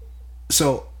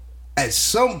 So, at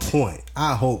some point,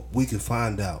 I hope we can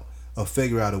find out or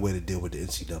figure out a way to deal with the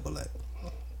NCAA.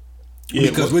 Yeah,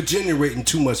 because we're generating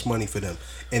too much money for them.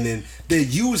 And then they're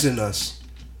using us.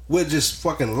 We're just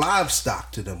fucking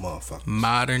livestock to them motherfuckers.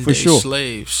 Modern day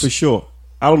slaves. For sure.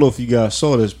 I don't know if you guys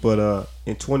saw this, but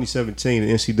in 2017,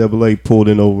 the NCAA pulled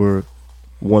in over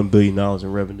 $1 billion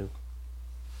in revenue.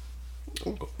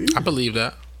 I believe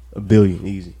that. $1 billion,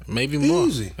 easy. Maybe more.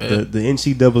 Easy. Yeah. The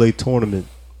NCAA tournament,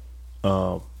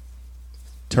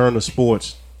 Turner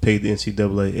Sports paid the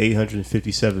NCAA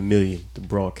 $857 million to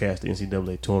broadcast the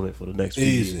NCAA tournament for the next few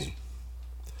years.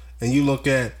 And you look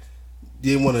at,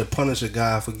 they want to punish a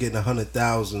guy for getting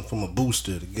 $100,000 from a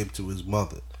booster to give to his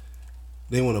mother.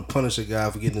 They want to punish a guy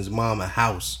for getting his mom a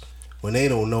house when they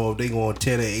don't know if they're going to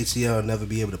tear their ACL and never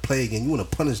be able to play again. You want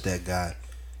to punish that guy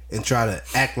and try to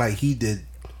act like he did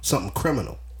something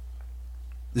criminal.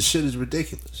 This shit is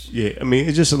ridiculous. Yeah, I mean,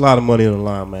 it's just a lot of money on the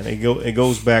line, man. It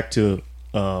goes back to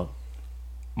my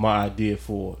idea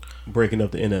for breaking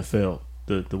up the NFL.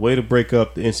 The way to break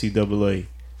up the NCAA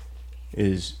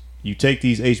is you take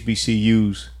these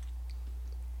HBCUs,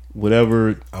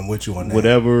 whatever. I'm with you on that.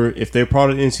 Whatever, if they're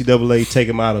part of the NCAA, take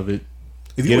them out of it.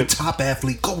 If you're a top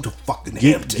athlete, go to fucking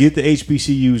Hampton. Get the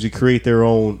HBCUs to create their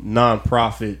own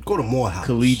non-profit, go to Morehouse,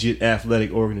 collegiate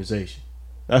athletic organization.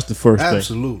 That's the first thing.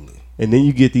 Absolutely. And then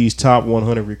you get these top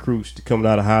 100 recruits to coming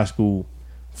out of high school,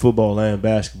 football and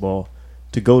basketball,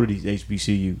 to go to these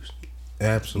HBCUs.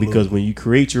 Absolutely. Because when you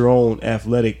create your own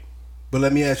athletic. But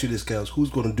let me ask you this, Kels. Who's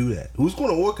going to do that? Who's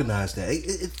going to organize that?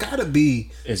 It's got to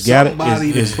be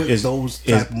somebody to put those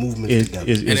type of movements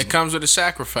together. And it comes with a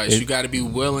sacrifice. You got to be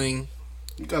willing.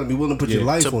 You got to be willing to put your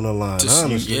life on the line,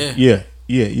 honestly. Yeah,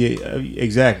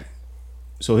 exactly.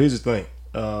 So here's the thing.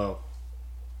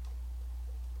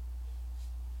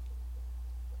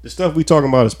 The stuff we talking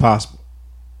about is possible.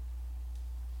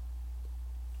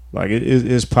 Like, it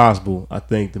is possible. I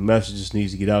think the message just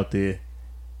needs to get out there,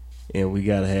 and we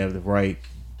got to have the right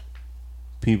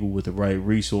people with the right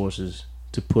resources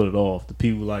to put it off. The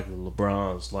people like the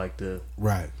LeBrons, like the...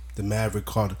 Right. The Maverick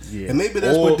Carter. Yeah. And maybe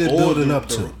that's what they're building up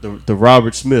to. The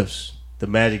Robert Smiths, the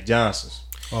Magic Johnsons.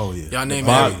 Oh, yeah. Y'all naming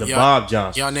Bob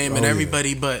Johnsons. Y'all naming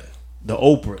everybody but... The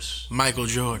Oprahs. Michael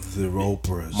Jordan. The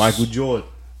Oprahs. Michael Jordan.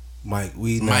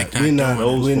 We're not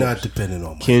depending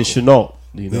on Michael. Ken Chenault.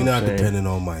 We're not depending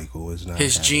on Michael. It's not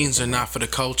his jeans are not for the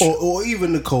culture. Or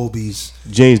even the Kobe's.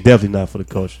 Jeans definitely not for the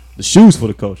culture. The shoes for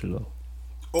the culture, though.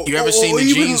 You ever seen the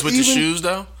jeans with the shoes,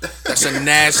 though? That's a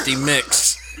nasty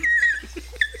mix.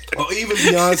 Or even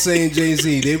Beyonce and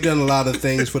Jay-Z. They've done a lot of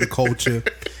things for the culture.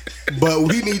 But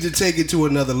we need to take it to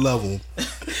another level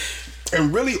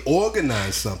and really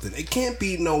organize something. It can't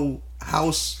be no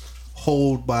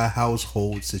household by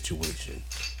household situation.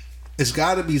 It's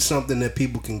got to be something that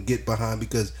people can get behind,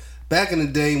 because back in the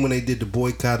day when they did the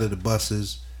boycott of the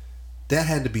buses, that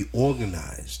had to be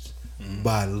organized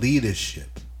by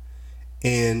leadership.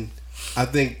 And I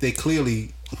think they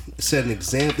clearly set an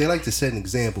example. They like to set an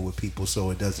example with people so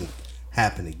it doesn't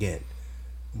happen again.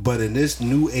 But in this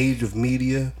new age of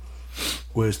media,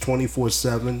 where it's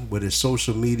 24/7, where there's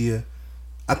social media,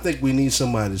 I think we need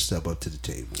somebody to step up to the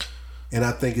table. And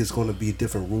I think it's going to be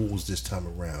different rules this time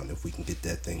around if we can get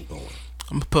that thing going.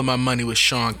 I'm going to put my money with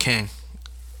Sean King.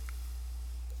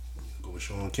 Go with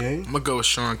Sean King? I'm going to go with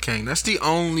Sean King. That's the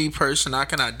only person I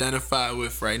can identify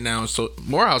with right now. So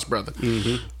Morehouse brother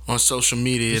on social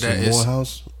media. It's a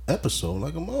Morehouse episode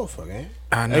like a motherfucker, ain't it?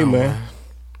 I know, hey, man.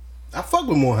 I fuck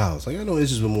with Morehouse. I got no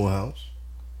issues with Morehouse.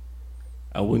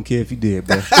 I wouldn't care if you did,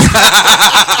 bro.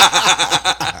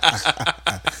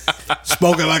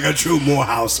 Spoken like a true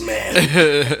Morehouse man.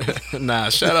 Nah,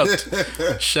 shout out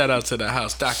to the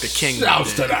house, Dr. King.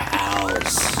 Shouts to the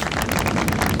house.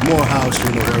 Morehouse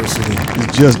University.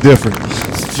 It's just different.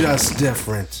 It's just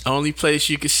different. Only place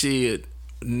you could see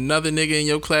another nigga in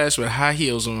your class with high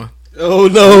heels on. Oh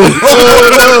no!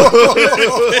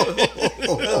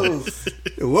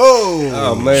 Whoa!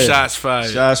 Oh man! Shots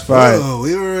fired. Shots fired. Whoa,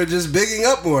 we were just bigging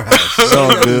up Morehouse. It's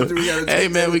all good. Hey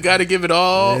man, we got to give it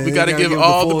all. Yeah, we got to gotta give give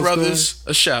all the the full brothers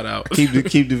a shout out. Keep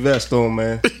the vest on,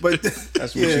 man. But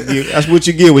That's what you get. That's what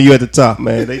you get when you at the top,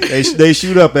 man. They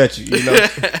shoot up at you, you know.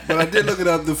 But I did look it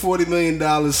up. The $40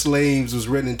 million Slaves was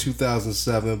written in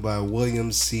 2007 by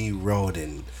William C.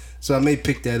 Roden. So I may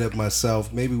pick that up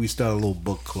myself. Maybe we start a little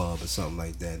book club or something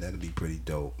like that. That'd be pretty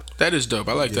dope. That is dope.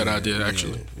 I like that idea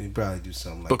actually. We probably do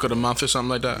something like Book that. of the month or something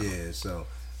like that. Yeah, so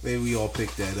maybe we all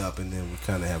pick that up and then we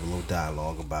kind of have a little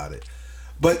dialogue about it.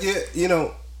 But yeah,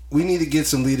 we need to get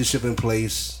some leadership in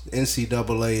place.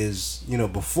 NCAA is,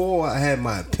 before I had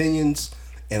my opinions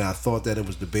and I thought that it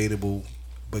was debatable,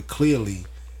 but clearly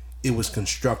it was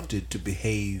constructed to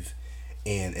behave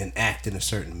and act in a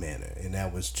certain manner, and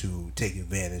that was to take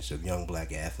advantage of young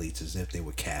black athletes as if they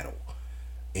were cattle.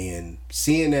 And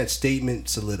seeing that statement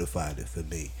solidified it for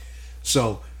me.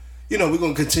 So, we're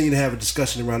going to continue to have a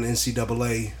discussion around the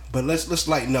NCAA, but let's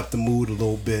lighten up the mood a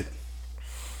little bit.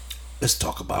 Let's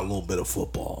talk about a little bit of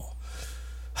football.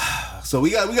 So we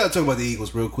got to talk about the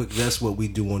Eagles real quick. That's what we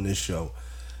do on this show.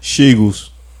 Sheagles.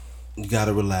 You got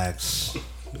to relax.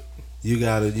 You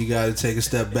gotta take a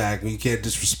step back. You can't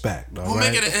disrespect. We'll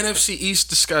make it an NFC East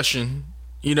discussion.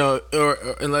 Or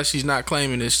unless he's not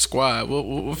claiming his squad,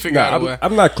 we'll figure out a way.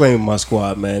 I'm not claiming my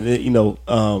squad, man.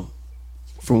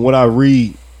 From what I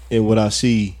read and what I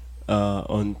see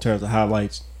on terms of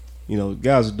highlights,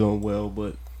 guys are doing well,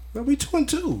 but we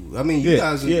 2-2. I mean, you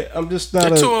guys. I'm just not.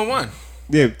 They're 2-1.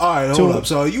 Yeah. All right, hold up.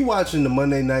 So are you watching the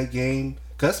Monday night game?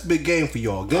 Cause that's a big game for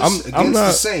y'all against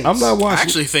the Saints. I'm not watching. I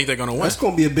actually think they're gonna win. That's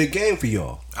gonna be a big game for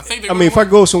y'all. I mean, if I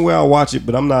go somewhere, I'll watch it,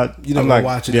 but I'm not. You're not I'm gonna not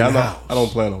watch it yeah, in the I'm not, house. I don't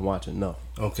plan on watching. No.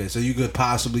 Okay, so you could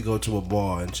possibly go to a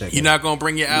bar and check. You're not gonna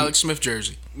bring your Alex Smith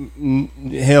jersey.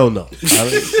 Hell no.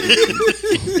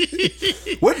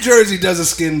 What jersey does a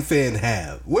Skin fan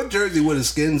have? What jersey would a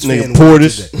Skins fan Nigga, wear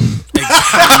Portis.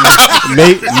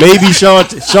 today? Maybe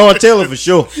Sean Taylor for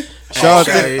sure. Sean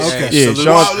Okay. Yeah,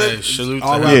 Salute. Salute to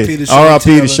R.I.P. to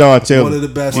R.I.P. to Sean Sean Taylor. One of the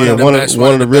best. Yeah, one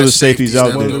of the realest safeties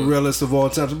out One of there. the realest of all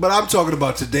time. But I'm talking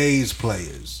about today's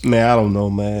players. Man, I don't know,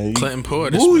 man. Clinton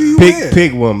Portis. Who do you Pick- wear?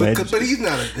 pick one, man. But he's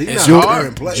not a It's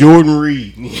current player. Jordan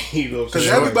Reed. You know what I'm Because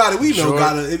saying? everybody we know Jordan.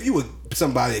 gotta. If you were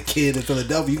a kid in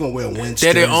Philadelphia, you gonna wear a Wentz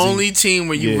They're the jersey. only team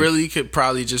where you Yeah. really could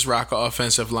probably just rock an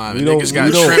offensive line. We don't- Niggas got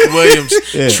we don't- Trent Williams.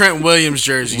 Yeah. Trent Williams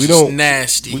jerseys. We Just don't-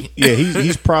 nasty.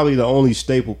 He's probably the only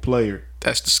staple player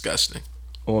That's disgusting.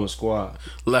 on the squad,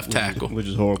 Left tackle. which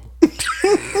is horrible.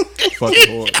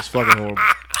 It's fucking horrible.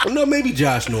 No, maybe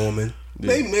Josh Norman.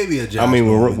 Maybe a Josh. I mean,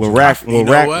 Norman. when Rack You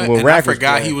know what? And I Rack was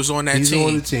forgot playing, he was on that He's team.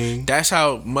 on the team. That's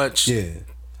how much. Yeah,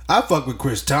 I fuck with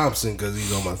Chris Thompson because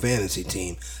he's on my fantasy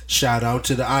team. Shout out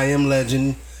to the I Am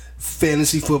Legend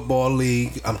Fantasy Football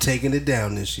League. I'm taking it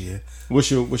down this year.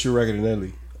 What's your record in that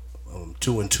league?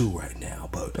 2-2 right now,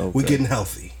 but Okay. we're getting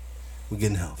healthy.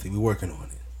 We're working on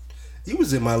it. He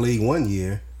was in my league one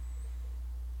year.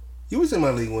 You was in my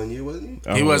league one year, wasn't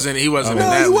he? He wasn't. He wasn't in No,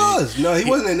 that he league. was. No, he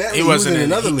wasn't in that league. He wasn't in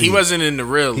another league. He wasn't in the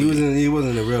real He league. wasn't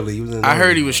in the real league. He was in I another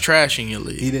heard he league. was trashing your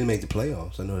league. He didn't make the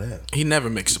playoffs. I know that. He never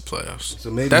makes the playoffs. So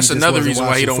maybe That's he just another wasn't reason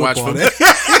why he don't watch watching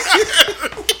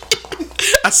football.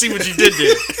 I see what you did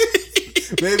there.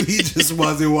 Maybe he just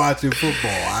wasn't watching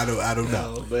football. I don't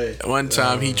know. One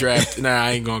time he drafted. Nah,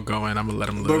 I ain't gonna go in. I'm gonna let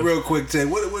him But live. real quick, Ted,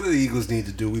 what do the Eagles need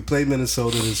to do? We play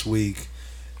Minnesota this week.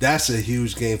 That's a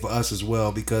huge game for us as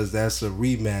well because that's a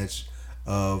rematch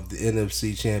of the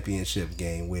NFC Championship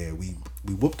game where we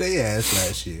whooped their ass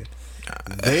last year.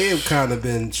 They have kind of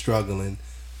been struggling.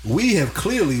 We have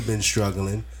clearly been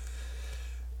struggling.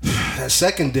 That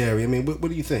secondary, I mean, what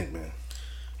do you think, man?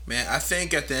 Man, I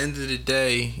think at the end of the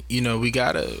day,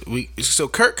 so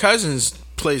Kirk Cousins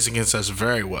plays against us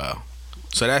very well.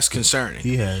 So that's concerning.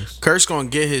 He has. Kirk's going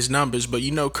to get his numbers, but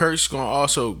Kirk's going to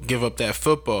also give up that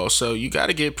football. So you got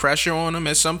to get pressure on him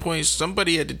at some point.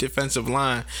 Somebody at the defensive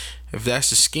line, if that's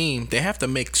the scheme, they have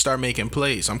to start making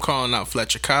plays. I'm calling out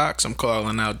Fletcher Cox. I'm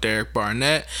calling out Derek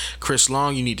Barnett. Chris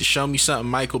Long, you need to show me something.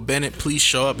 Michael Bennett, please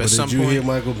show up at some Did you point. hear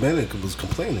Michael Bennett was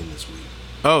complaining this week?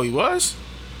 Oh, he was?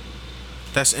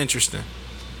 That's interesting.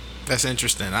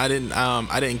 I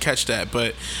didn't catch that,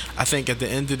 but I think at the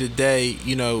end of the day,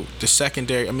 the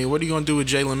secondary. I mean, what are you gonna do with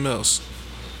Jalen Mills?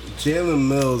 Jalen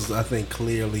Mills, I think,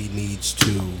 clearly needs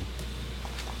to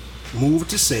move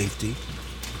to safety.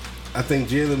 I think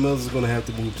Jalen Mills is going to have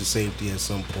to move to safety at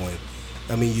some point.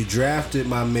 I mean, you drafted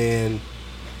my man,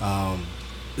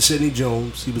 Sidney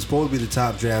Jones. He was supposed to be the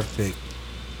top draft pick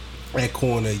at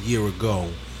corner a year ago.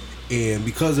 And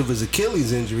because of his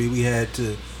Achilles injury, we had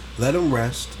to let him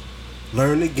rest,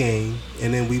 learn the game,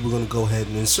 and then we were going to go ahead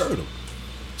and insert him.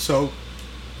 So,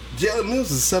 Jalen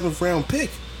Mills is a 7th round pick.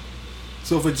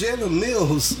 So, for Jalen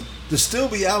Mills to still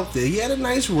be out there, he had a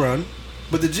nice run,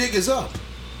 but the jig is up.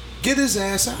 Get his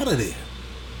ass out of there.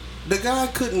 The guy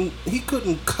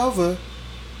couldn't cover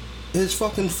his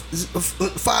fucking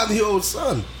 5-year-old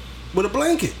son with a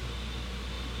blanket.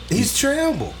 He's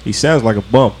terrible. He sounds like a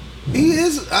bum. He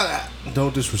is.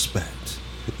 Don't disrespect.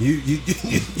 You're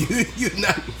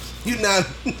not.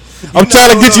 I'm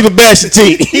trying to get you to bash the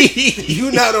team.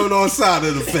 You're not on our side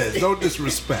of the fence. Don't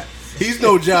disrespect. He's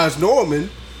no Josh Norman,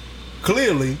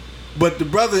 clearly, but the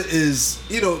brother is.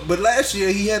 But last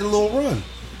year he had a little run,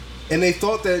 and they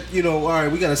thought that all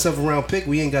right, we got a 7th round pick.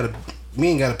 We ain't got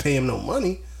to pay him no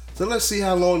money. So let's see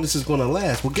how long this is going to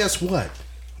last. Well, guess what?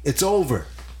 It's over.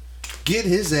 Get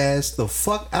his ass the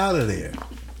fuck out of there.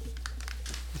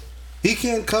 He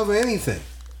can't cover anything.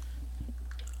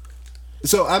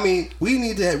 So, I mean, we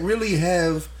need to really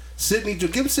have Sidney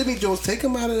Jones. Give Sidney Jones, take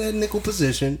him out of that nickel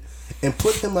position and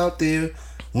put him out there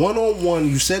one-on-one.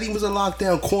 You said he was a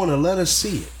lockdown corner. Let us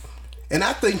see it. And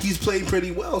I think he's played pretty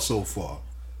well so far.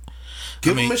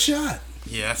 Give him a shot.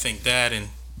 Yeah, I think that. And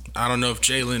I don't know if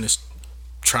Jalen is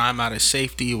trying him out as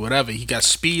safety or whatever. He got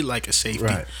speed like a safety.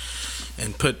 Right.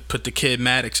 And put the kid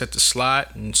Maddox at the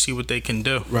slot and see what they can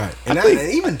do. Right. And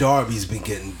even Darby's been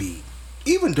getting beat.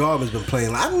 Even Darby's been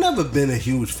playing. I've never been a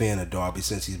huge fan of Darby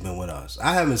since he's been with us.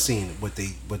 I haven't seen what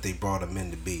they brought him in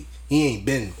to be. He ain't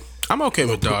been. I'm okay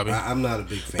with Darby. I'm not a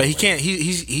big fan. But he can't.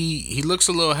 He looks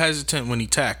a little hesitant when he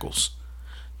tackles.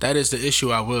 That is the issue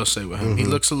I will say with him. Mm-hmm. He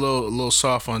looks a little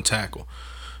soft on tackle.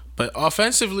 But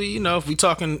offensively, if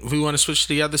we want to switch to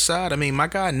the other side, I mean, my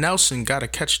guy Nelson got to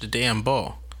catch the damn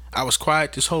ball. I was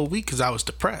quiet this whole week because I was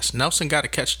depressed. Nelson got to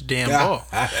catch the damn ball.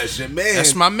 That's your man.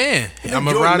 That's my man. I'm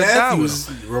going to ride it down with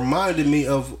him. Reminded me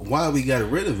of why we got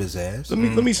rid of his ass. Let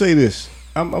me say this.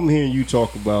 I'm hearing you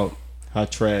talk about how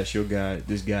trash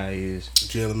this guy is.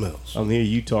 Jalen Mills. I'm hearing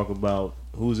you talk about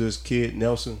who's this kid,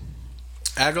 Nelson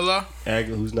Aguilar,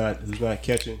 who's not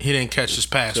catching. He didn't catch this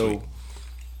past week.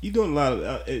 You doing a lot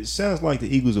of. It sounds like the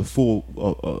Eagles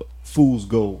are fool's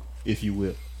gold, if you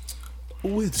will.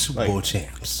 We're the Super Bowl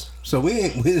champs, so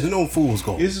there's no fool's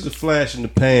gold. This is a flash in the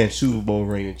pan Super Bowl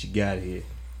ring that you got here,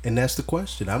 and that's the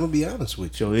question. I'm gonna be honest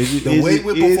with you. So is the way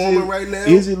we're performing right now?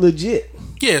 Is it legit?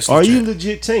 Yes. Are you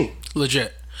legit team?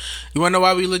 Legit. You wanna know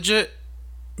why we legit?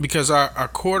 Because our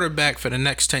quarterback for the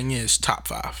next 10 years top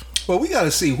 5. Well, we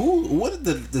gotta see what are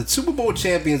the Super Bowl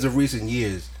champions of recent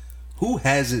years. Who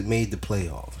hasn't made the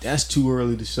playoffs? That's too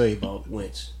early to say about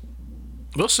Wentz.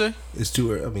 We'll see. It's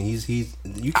too early. I mean, he's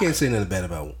you can't say nothing bad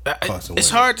about Carson Wentz. It's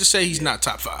hard to say he's not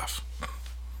top 5.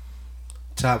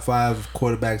 Top 5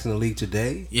 quarterbacks in the league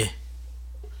today? Yeah.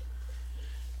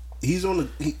 He's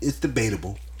on it's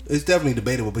debatable. It's definitely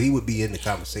debatable, but he would be in the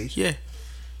conversation. Yeah.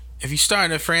 If he's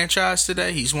starting a franchise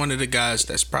today, he's one of the guys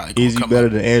that's probably going to come up. Is he better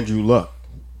than Andrew Luck?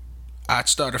 I'd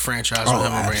start a franchise with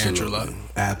him over Andrew Luck.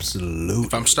 Absolutely.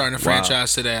 If I'm starting a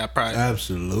franchise today, I probably...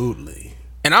 Absolutely.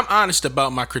 And I'm honest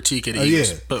about my critique of the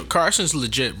Eagles. Yeah. But Carson's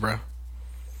legit, bro.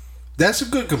 That's a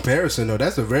good comparison, though.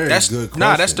 That's a very good question.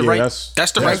 Nah, that's the right question.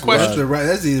 That's the right question.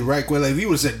 Like, if you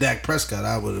would have said Dak Prescott,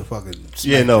 I would have fucking...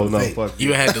 fuck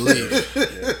you had to leave.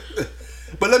 Yeah.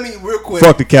 But let me, real quick...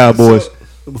 Fuck the Cowboys.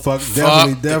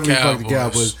 Definitely fuck the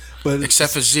Cowboys. But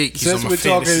except for Zeke, he's on my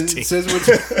fantasy team.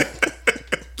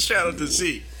 Shout out to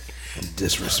Zeke.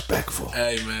 Disrespectful.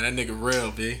 Hey, man, that nigga real,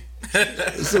 B.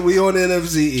 So we on the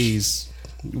NFC East.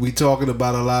 We talking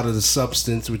about a lot of the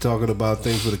substance. We talking about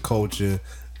things for the culture,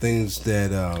 things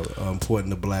that are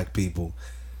important to black people.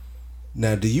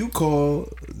 Now, do you call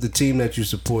the team that you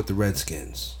support the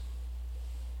Redskins?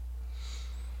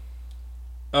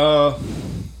 Uh-oh.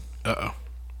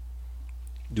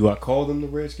 Do I call them the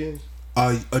Redskins?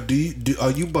 Are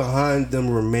you behind them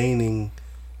remaining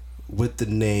with the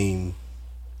name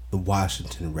the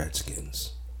Washington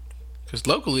Redskins? Because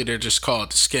locally they're just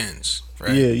called the Skins,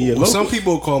 right? Yeah. Well, some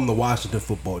people call them the Washington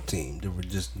football team. They were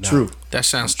just not. True. That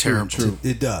sounds terrible. True.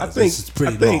 It does. I think it's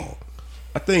pretty long.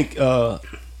 I think I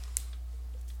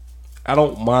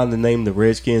don't mind the name the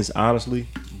Redskins, honestly,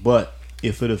 but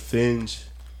if it offends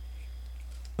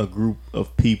a group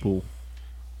of people,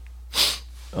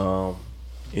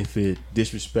 if it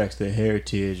disrespects their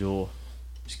heritage or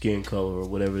skin color or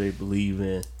whatever they believe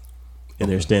in,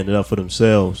 and they're standing up for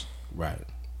themselves, right?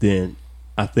 Then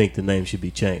I think the name should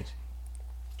be changed.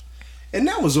 And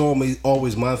that was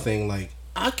always my thing. Like,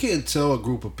 I can't tell a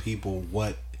group of people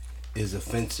what is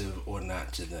offensive or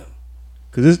not to them.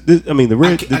 Because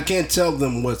I can't tell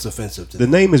them what's offensive to the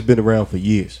them. name has been around for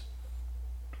years.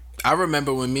 I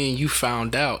remember when me and you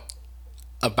found out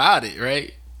about it,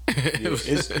 right?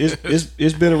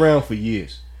 It's been around for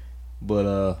years,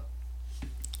 but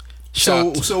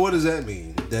So what does that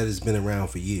mean? That it's been around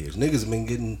for years. Niggas have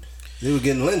been they were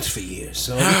getting lynched for years.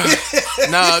 So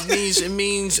no, it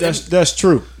means that's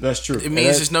true. That's true. It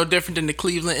means it's no different than the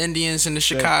Cleveland Indians and the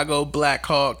Chicago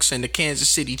Blackhawks and the Kansas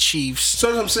City Chiefs.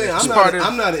 So what I'm saying,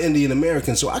 I'm not an Indian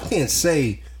American, so I can't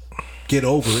say get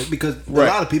over it because a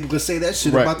lot of people can say that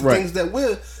shit about the things that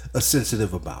we're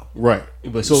sensitive about. Right.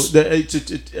 But so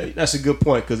that's a good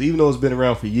point because even though it's been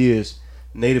around for years,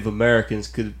 Native Americans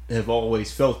could have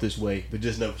always felt this way, but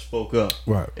just never spoke up.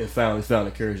 Right. And finally found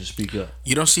the courage to speak up.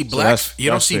 You don't see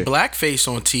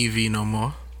blackface on TV no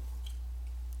more.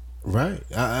 Right.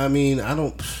 I mean, I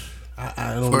don't.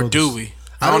 Or do we?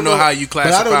 I don't know how you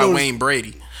classify Wayne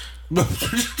Brady.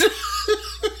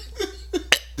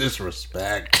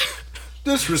 Disrespect.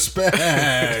 Disrespect.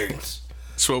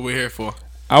 That's what we're here for.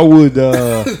 I would.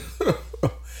 But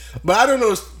I don't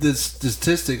know the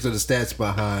statistics or the stats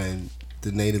behind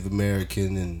the Native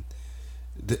American and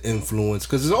the influence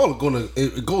because it's all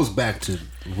it goes back to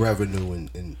revenue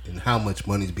and how much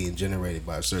money is being generated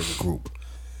by a certain group,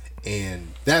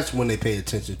 and that's when they pay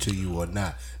attention to you or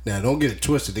not. Now, don't get it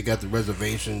twisted. They got the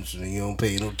reservations and you don't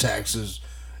pay no taxes.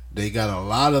 They got a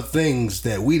lot of things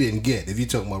that we didn't get. If you're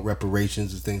talking about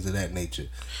reparations and things of that nature,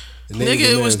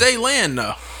 Nigga, it was their land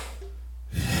though.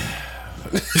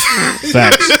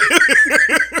 Facts.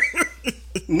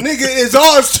 Nigga, it's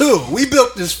ours too. We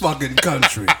built this fucking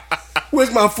country.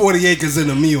 Where's my 40 acres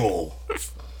and a mule?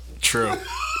 True.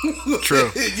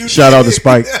 Shout out to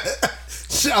Spike.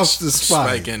 Shouts to Spike.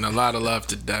 Spike getting a lot of love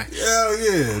today. Hell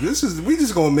yeah. We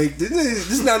just gonna make this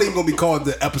is not even gonna be called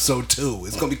the episode 2.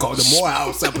 It's gonna be called the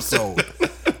Morehouse episode.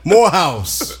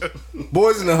 Morehouse.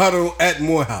 Boys in the Huddle at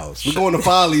Morehouse. We're going to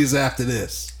Follies after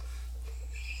this.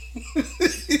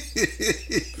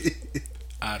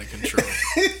 Out of control.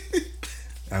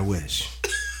 I wish.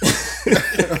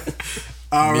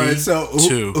 All right, so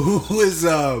who's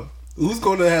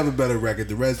going to have a better record,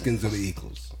 the Redskins or the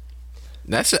Eagles?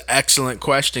 That's an excellent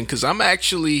question because I'm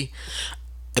actually,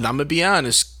 and I'm gonna be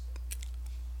honest,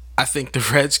 I think the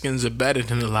Redskins are better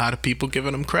than a lot of people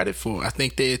giving them credit for. I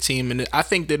think they're a team, and I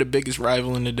think they're the biggest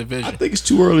rival in the division. I think it's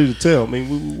too early to tell. I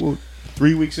mean, we're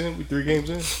 3 weeks in, we 3 games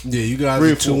in. Yeah, you guys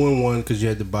are 2-1 because you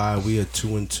had to bye. We are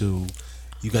 2-2.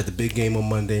 You got the big game on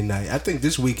Monday night. I think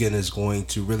this weekend is going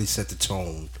to really set the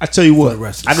tone. I tell you what,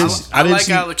 I didn't like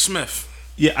Alex Smith.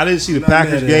 Yeah, I didn't see the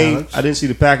Packers game. Alex. I didn't see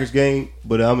the Packers game,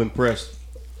 but I'm impressed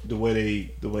the way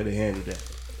they handled that.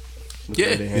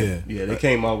 They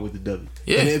came out with the W.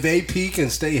 Yeah, and if AP can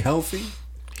stay healthy,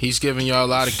 he's giving y'all a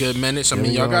lot of good minutes. I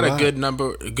mean, y'all got a good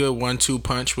 1-2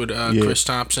 punch with Chris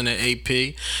Thompson and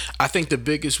AP. I think the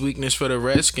biggest weakness for the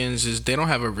Redskins is they don't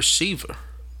have a receiver.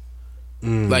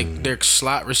 Like their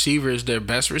slot receiver is their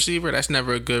best receiver. That's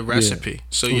never a good recipe. Yeah.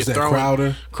 So you're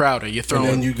throwing Crowder. You're throwing.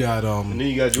 And then you got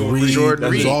Jordan Reed.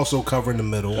 Who's also covering the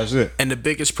middle. That's it. And the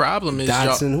biggest problem is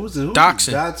Dotson.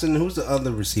 Dotson. Who's the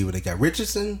other receiver they got?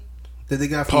 Richardson. That they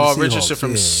got from Paul the Richardson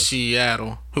from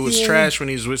Seattle, who was trash when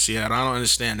he was with Seattle. I don't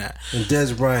understand that. And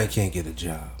Des Bryant can't get a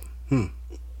job.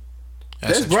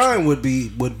 Des Bryant would be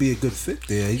a good fit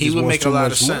there. He would make a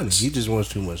lot of sense. He just wants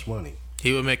too much money.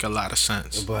 He would make a lot of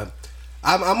sense. But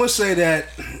I'm gonna say that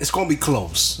it's gonna be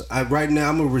close. Right now,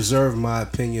 I'm gonna reserve my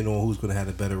opinion on who's gonna have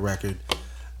a better record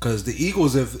because the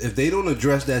Eagles, if they don't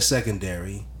address that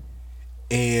secondary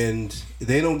and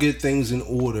they don't get things in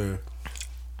order,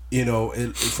 you know,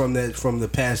 from the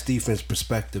pass defense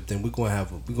perspective, then we're gonna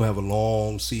have a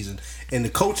long season. And the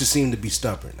coaches seem to be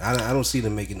stubborn. I don't see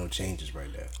them making no changes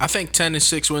right now. I think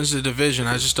 10-6 wins the division.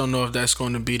 I just don't know if that's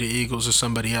going to be the Eagles or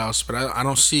somebody else. But I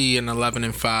don't see an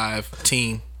 11-5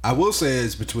 team. I will say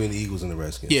it's between the Eagles and the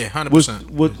Redskins. Yeah,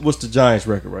 100%. What's the Giants'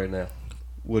 record right now?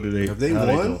 What are they? Have they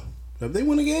won? Have they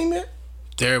won a game yet?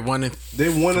 They're 1-3.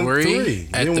 They're 1-3.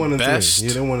 They're 1-3.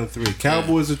 Yeah, they're 1-3.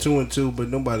 Cowboys are 2-2, but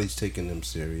nobody's taking them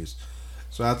serious.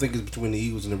 So I think it's between the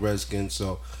Eagles and the Redskins.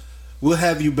 So we'll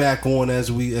have you back on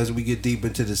as we get deep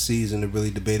into the season to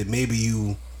really debate it. Maybe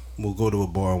you will go to a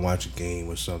bar and watch a game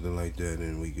or something like that,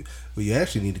 and you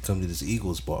actually need to come to this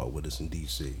Eagles bar with us in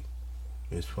DC.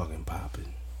 It's fucking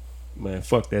popping. Man,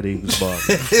 fuck that Eagles bar.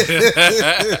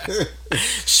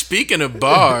 Speaking of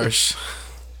bars.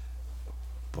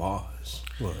 Bars?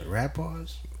 What, rap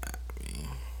bars?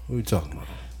 What are we talking about?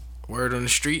 Word on the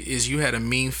street is you had a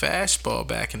mean fastball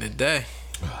back in the day.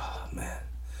 Oh man,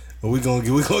 but we gonna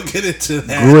get into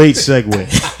that. Great segue.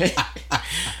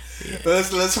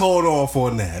 Let's hold off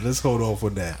on that.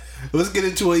 Let's get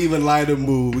into an even lighter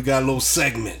mood. We got a little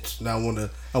segment. Now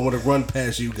I wanna run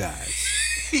past you guys.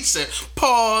 He said,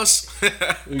 "Pause."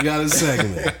 We got a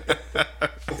segment.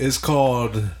 It's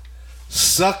called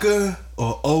Sucker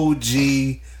or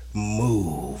OG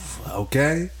Move.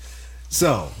 Okay?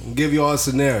 So, I'll give y'all a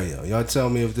scenario. Y'all tell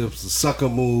me if this was a sucker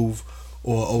move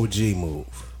or OG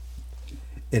move.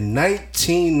 In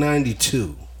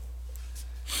 1992,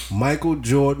 Michael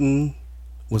Jordan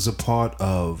was a part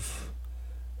of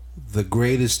the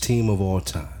greatest team of all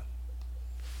time.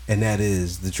 And that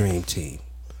is the Dream Team.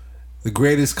 The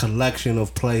greatest collection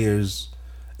of players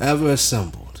ever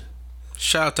assembled.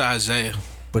 Shout out to Isaiah.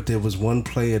 But there was one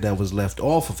player that was left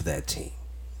off of that team.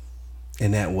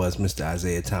 And that was Mr.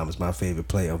 Isaiah Thomas, my favorite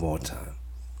player of all time.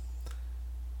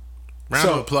 Round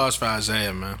of applause for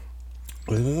Isaiah, man.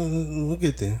 We'll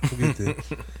get there.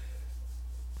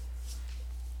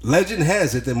 Legend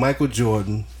has it that Michael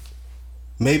Jordan,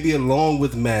 maybe along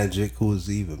with Magic, who is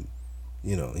even,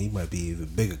 he might be even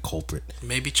bigger culprit.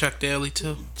 Maybe Chuck Daly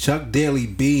too. Chuck Daly,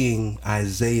 being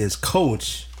Isaiah's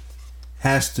coach,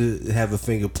 has to have a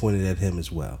finger pointed at him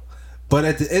as well. But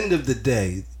at the end of the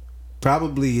day,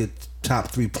 probably a top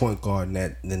 3 point guard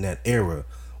in that era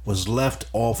was left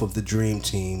off of the Dream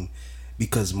Team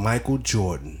because Michael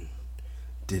Jordan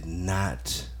did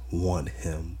not want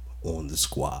him on the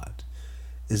squad.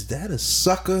 Is that a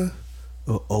sucker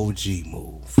or OG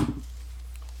move?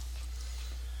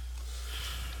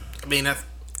 I mean, that's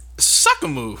a sucker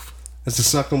move. That's a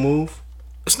sucker move?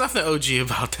 There's nothing OG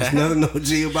about that. There's nothing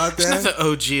OG about that? There's nothing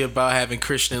OG about having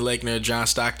Christian Laettner or John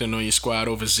Stockton on your squad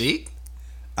over Zeke.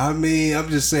 I mean, I'm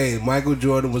just saying, Michael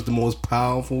Jordan was the most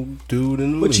powerful dude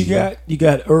in the league. But you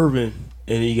got Irvin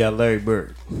and you got Larry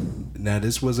Bird. Now,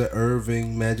 this was an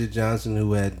Irving Magic Johnson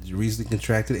who had recently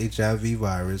contracted HIV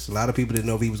virus. A lot of people didn't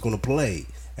know if he was going to play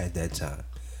at that time.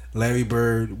 Larry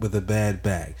Bird with a bad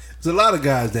back. There's a lot of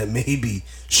guys that maybe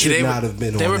should not have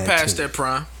been on that team. They were past their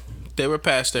prime. They were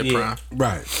past their prime.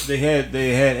 Right. They had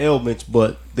ailments,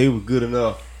 but they were good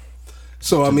enough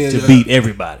to beat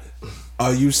everybody.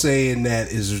 Are you saying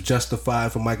that is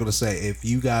justified for Michael to say, if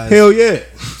you guys... Hell yeah.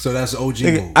 So that's an OG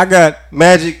move. I got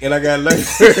Magic and I got Larry.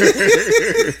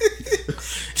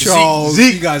 Charles,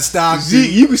 Zeke, you got Stockton.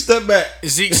 Zeke, you can step back.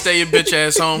 Zeke, stay your bitch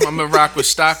ass home. I'm going to rock with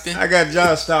Stockton. I got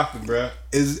John Stockton, bro.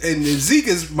 And Zeke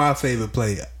is my favorite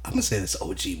player. I'm going to say that's an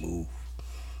OG move.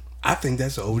 I think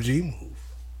that's an OG move.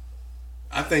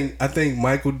 I think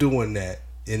Michael doing that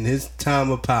in his time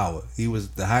of power, he was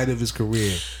the height of his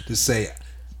career, to say,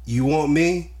 you want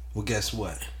me? Well, guess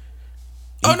what?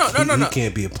 No. He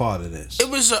can't be a part of this. It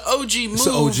was an OG move. It's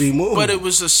an OG move. But it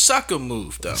was a sucker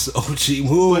move, though. It's an OG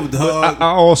move, dog. I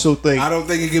also think... I don't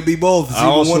think it can be both. It's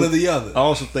either one or the other. I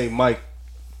also think Mike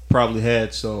probably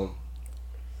had some,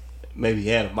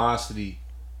 maybe animosity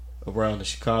around the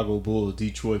Chicago Bulls,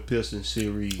 Detroit Pistons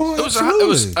series. Oh, it was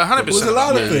 100%. It was a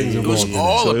lot of things. It was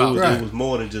all about that. It was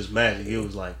more than just Magic. It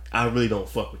was like, I really don't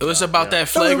fuck with it. It was about that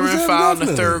flagrant foul in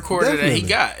the third quarter that he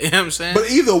got. You know what I'm saying? But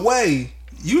either way,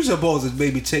 you're supposed to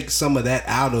maybe take some of that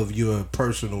out of your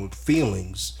personal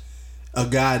feelings. A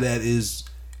guy that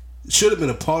should have been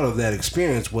a part of that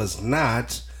experience was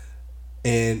not,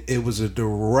 and it was a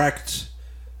direct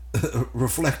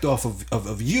reflect off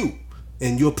of you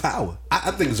and your power.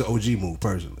 I think it's an OG move,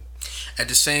 personally. At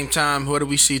the same time, what do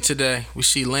we see today? We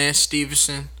see Lance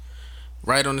Stevenson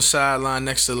right on the sideline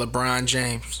next to LeBron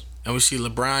James. And we see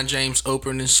LeBron James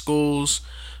opening schools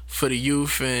for the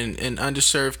youth and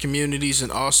underserved communities,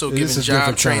 and also giving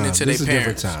job training to their parents. This is a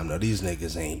different time, though. These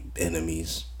niggas ain't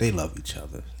enemies. They love each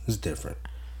other. It's different.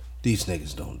 These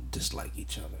niggas don't dislike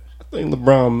each other. I think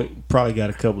LeBron probably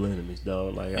got a couple of enemies,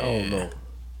 dog. Like, I don't know.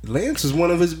 Lance is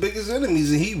one of his biggest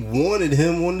enemies, and he wanted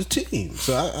him on the team.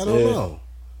 So I don't know.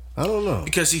 I don't know.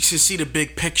 Because he should see the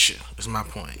big picture, is my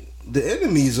point. The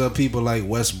enemies are people like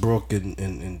Westbrook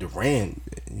and Durant.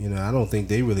 You know, I don't think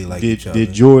they really like each other.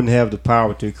 Did Jordan have the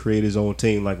power to create his own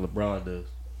team like LeBron does?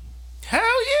 Hell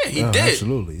yeah, he did.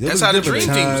 Absolutely. That's how the Dream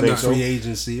Team was done. Free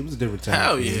agency. It was a different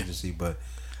time. Free agency, but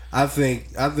I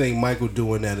think Michael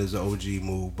doing that is an OG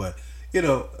move. But you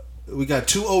know, we got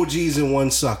two OGs and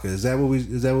one sucker. Is that what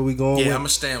we going with? Yeah, I'm gonna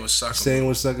stand with sucker. Staying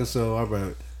with sucker. So all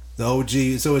right, the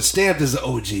OG. So it's stamped as an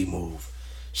OG move.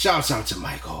 Shouts out to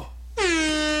Michael.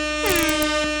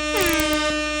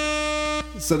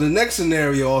 So the next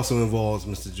scenario also involves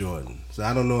Mr. Jordan. So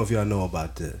I don't know if y'all know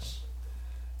about this.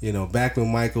 You know, back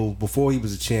when Michael, before he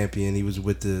was a champion, he was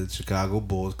with the Chicago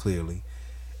Bulls, clearly.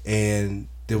 And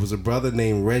there was a brother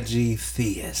named Reggie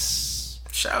Theus.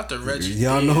 Shout out to Reggie.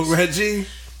 Y'all know Reggie?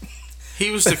 He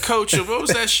was the coach of, what was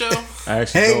that show?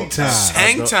 Hang Time.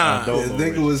 Hang Time. I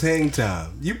think it was Hang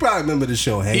Time. You probably remember the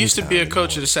show Hang Time. He used to be a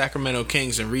coach of the Sacramento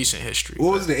Kings in recent history.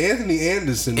 What was it? Anthony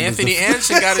Anderson. Anthony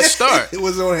Anderson got his start. It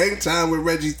was on Hang Time with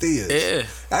Reggie Theus. Yeah.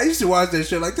 I used to watch that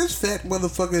show like, this fat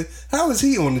motherfucker, how is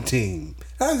he on the team?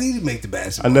 How did he make the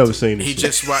basketball I never team? seen this. He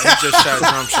just shot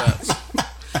drum shots.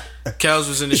 Kels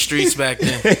was in the streets back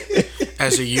then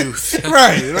as a youth.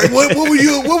 Right. Like what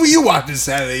were you watching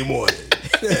Saturday morning?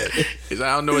 Shit. He's like,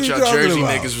 I don't know what What y'all you talking Jersey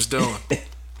about? niggas was doing.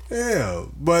 Yeah.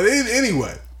 But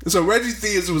anyway, so Reggie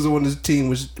Theus was on this team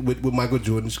with Michael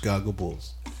Jordan, Chicago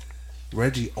Bulls.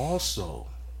 Reggie also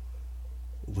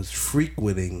was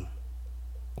frequenting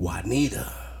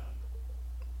Juanita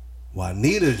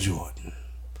Jordan.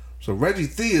 So Reggie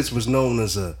Theus was known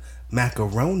as a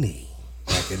macaroni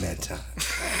back in that time.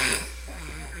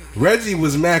 Reggie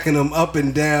was macking them up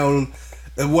and down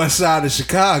the west side of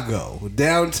Chicago,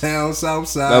 downtown, south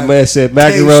side. My man said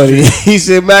macaroni. He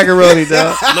said macaroni,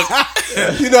 dog.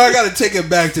 You know, I got to take it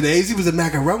back to the A's. He was a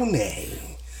macaroni.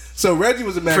 So Reggie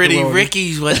was a macaroni. Pretty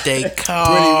Ricky's what they call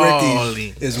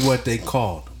Pretty Ricky is what they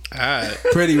called him. All right.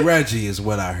 Pretty Reggie is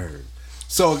what I heard.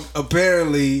 So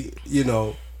apparently, you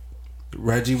know,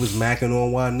 Reggie was macking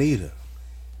on Juanita.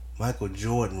 Michael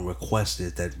Jordan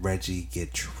requested that Reggie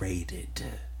get traded.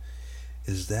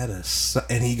 Is that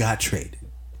and he got traded.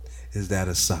 Is that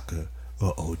a sucker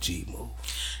or OG move?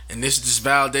 And this just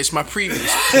validates my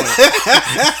previous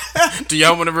point. Do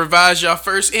y'all want to revise y'all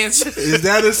first answer? Is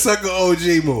that a sucker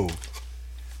OG move?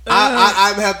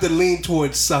 I have to lean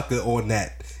towards sucker on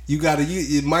that. You gotta.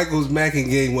 Michael's macking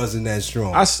game wasn't that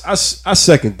strong. I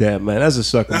second that, man. That's a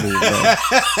sucker move, man.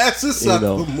 That's a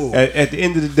sucker move. At the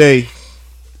end of the day,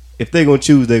 if they're gonna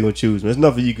choose, they're gonna choose. There's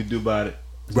nothing you can do about it.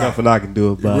 There's nothing I can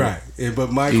do about it. Right. Yeah, but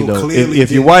Michael clearly.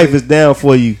 If your wife is down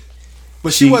for you,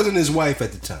 but she wasn't his wife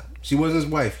at the time. She wasn't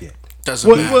his wife yet. Doesn't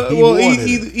matter. Well,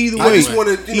 either way, I just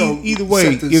wanted, either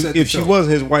way, if she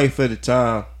wasn't his wife at the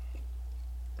time,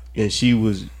 and she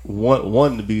was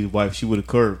wanting to be his wife, she would have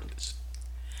curved it.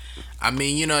 I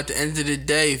mean, you know, at the end of the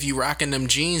day, if you rocking them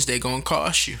jeans, they gonna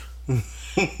cost you.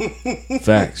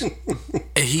 Facts.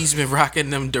 And he's been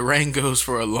rocking them Durangos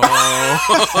for a long time.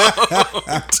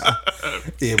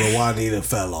 Yeah, but Juanita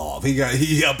fell off. He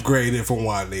upgraded from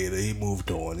Juanita. He moved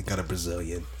on. He got a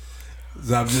Brazilian.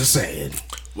 So I'm just saying.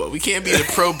 Well, we can't be the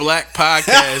pro-black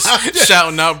podcast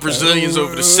shouting out Brazilians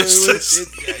over the sisters.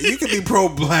 You can be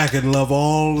pro-black and love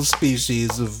all the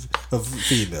species of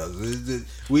females.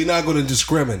 We're not going to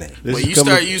discriminate. When you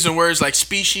start using words like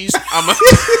species,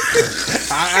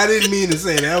 I didn't mean to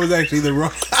say that. That was actually the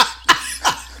wrong.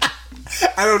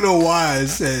 I don't know why I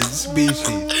said species.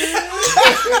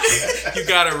 You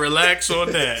gotta relax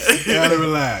on that. You gotta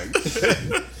relax.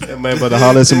 That man about to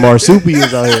holler at some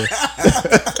marsupials out here.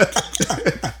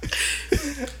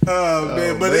 Oh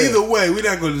man! But either way, we're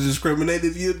not going to discriminate.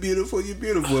 If you're beautiful, you're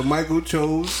beautiful. And Michael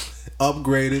chose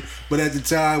upgraded, but at the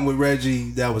time with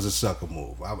Reggie, that was a sucker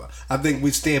move. I think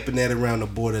we're stamping that around the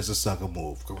board as a sucker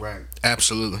move. Correct?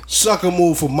 Absolutely. Sucker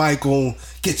move for Michael.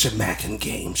 Get your macking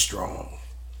game strong.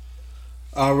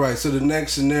 All right. So the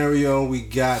next scenario we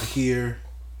got here.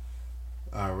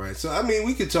 All right. So I mean,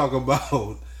 we could talk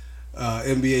about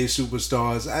NBA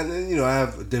superstars. I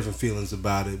have different feelings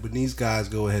about it, but these guys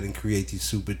go ahead and create these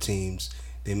super teams.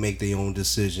 They make their own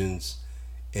decisions,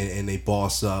 and they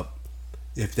boss up,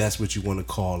 if that's what you want to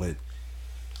call it.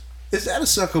 Is that a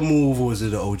sucker move or is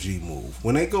it an OG move?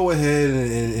 When they go ahead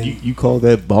and you call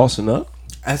that bossing up?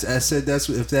 I said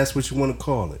if that's what you want to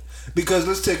call it. Because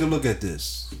let's take a look at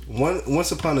this.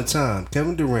 Once upon a time,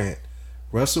 Kevin Durant,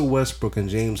 Russell Westbrook, and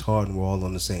James Harden were all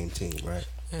on the same team, right?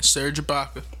 And Serge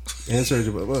Ibaka. And Serge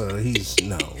Ibaka. Well,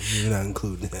 you're not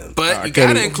including him. But you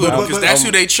gotta include him because that's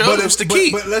who they chose to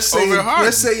keep. But let's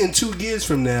say in 2 years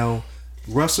from now,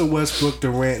 Russell Westbrook,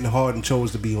 Durant, and Harden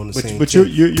chose to be on the same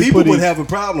team. People would have a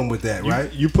problem with that,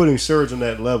 right? You're putting Serge on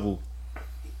that level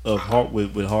of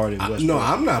with Harden and Westbrook. No,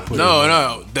 I'm not putting.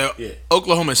 No.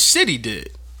 Oklahoma City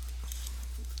did.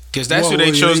 Because that's who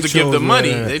they chose to give the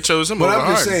money. They chose him over Harden. But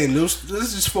I'm just saying,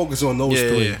 let's just focus on those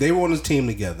three. Yeah. They were on the team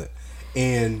together.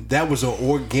 And that was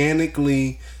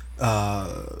organically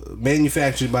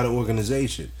manufactured by the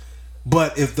organization.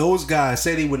 But if those guys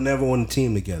say they were never on the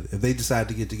team together, if they decide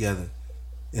to get together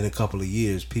in a couple of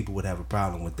years, people would have a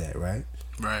problem with that, right?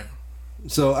 Right.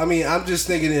 So, I mean, I'm just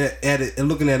thinking at it and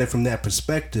looking at it from that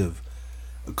perspective.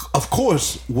 Of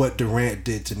course, what Durant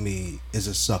did to me is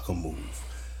a sucker move.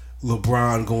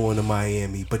 LeBron going to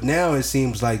Miami. But now it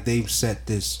seems like they've set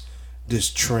this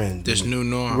trend, This new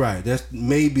norm. Right, that's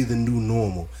maybe the new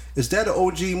normal. Is that an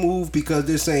OG move? Because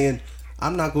they're saying,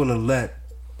 I'm not going to let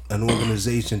an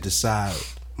organization decide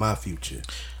my future.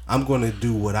 I'm going to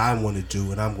do what I want to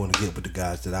do, and I'm going to get with the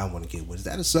guys that I want to get with. Is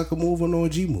that a sucker move or an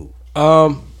OG move?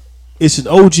 It's an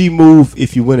OG move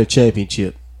if you win a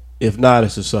championship. If not,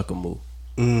 it's a sucker move.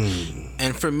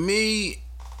 And for me,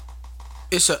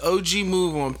 it's an OG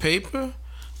move on paper,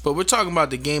 but we're talking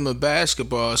about the game of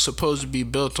basketball. It's supposed to be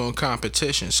built on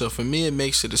competition. So for me, it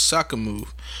makes it a sucker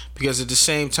move, because at the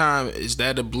same time, is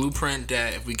that a blueprint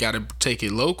that, if we got to take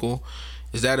it local,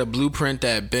 is that a blueprint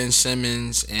that Ben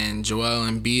Simmons and Joel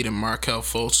Embiid and Markelle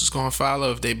Fultz is going to follow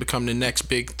if they become the next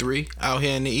big three out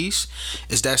here in the East?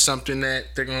 Is that something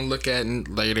that they're going to look at? And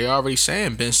like they're already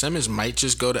saying, Ben Simmons might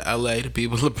just go to LA to be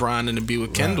with LeBron and to be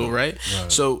with Kendall, right?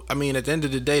 So, I mean, at the end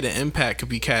of the day, the impact could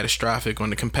be catastrophic on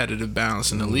the competitive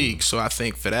balance in the league. So I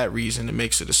think for that reason, it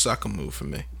makes it a sucker move for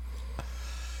me.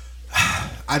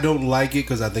 I don't like it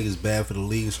because I think it's bad for the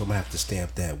league, so I'm going to have to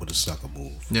stamp that with a sucker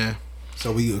move. Yeah.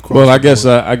 So I guess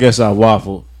I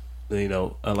waffled. You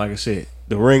know, like I said,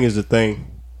 the ring is the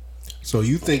thing. So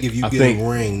you think if you get a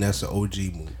ring, that's an OG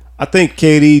move? I think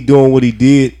KD doing what he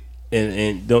did,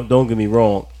 and don't get me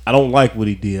wrong, I don't like what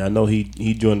he did. I know he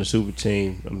joined the super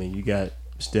team. I mean, you got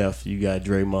Steph, you got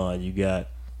Draymond, you got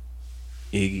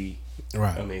Iggy.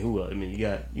 Right. I mean, who else? I mean, you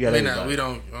got everybody. We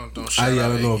don't I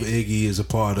don't know if Iggy is a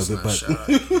part of it,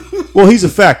 but well, he's a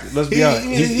factor. Let's be honest.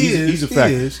 He's a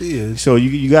factor. He is. So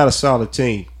you got a solid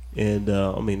team, and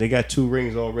I mean, they got 2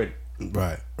 rings already.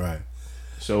 Right.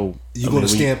 So you're going to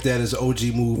stamp that as an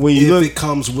OG move when you if it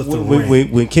comes with the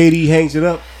ring. When KD hangs it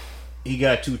up, he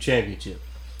got 2 championships.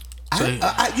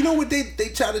 You know what? They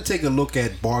try to take a look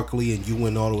at Barkley and you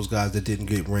and all those guys that didn't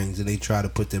get rings, and they try to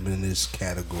put them in this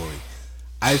category.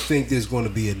 I think there's going to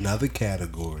be another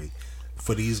category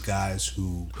for these guys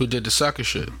who did the sucker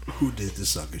shit.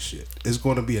 It's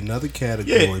going to be another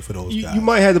category for those guys. You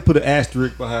might have to put an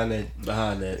asterisk behind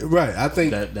that. Right. I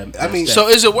think. So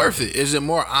is it worth it? Is it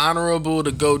more honorable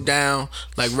to go down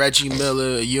like Reggie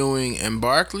Miller, Ewing, and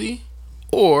Barkley,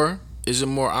 or is it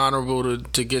more honorable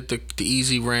to get the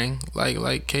easy ring like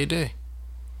KD?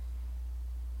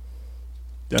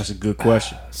 That's a good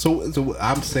question. So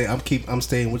I'm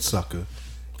staying with sucker.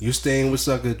 You're staying with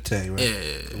sucker Tay, right?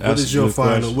 Yeah. What is your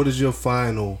final? What is your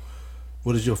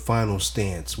final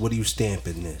stance? What are you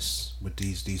stamping this with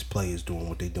these players doing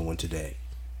what they're doing today?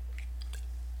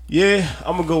 Yeah,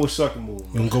 I'm gonna go with sucker move.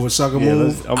 You gonna go with sucker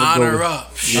move? Honor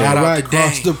up. Shout all out right, to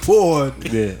across Dame. the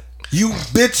board. Yeah. You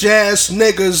bitch ass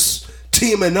niggas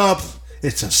teaming up.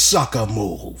 It's a sucker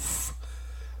move.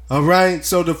 All right.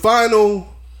 So the final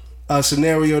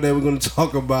scenario that we're going to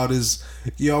talk about is,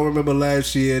 y'all remember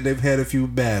last year, they've had a few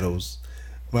battles.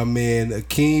 My man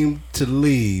Akeem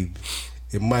Talib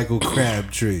and Michael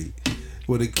Crabtree.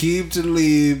 With Akeem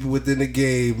Talib within the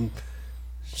game,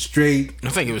 straight. I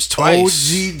think it was twice.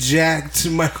 OG jacked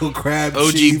Michael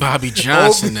Crabtree. OG Bobby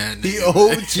Johnson. He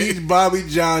OG Bobby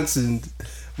Johnson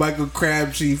Michael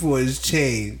Crabtree for his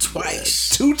chain. Twice.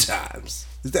 2 times.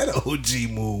 Is that an OG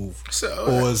move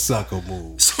or a sucker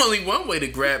move? It's only one way to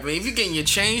grab me. If you're getting your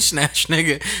chain snatched,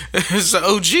 nigga, it's an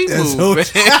OG That's move.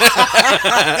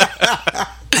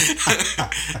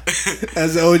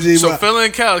 That's an OG move. So Phil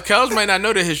and Kels might not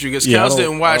know the history because Kels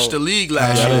didn't watch the league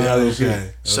last year.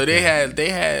 Okay. So they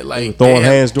had like throwing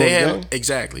hands during the game?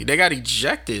 Exactly. They got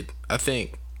ejected, I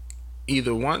think,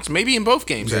 either once, maybe in both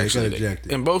games. Yeah, actually, got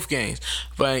ejected. in both games.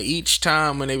 But each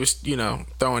time when they was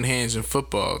throwing hands in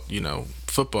football,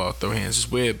 football throw hands is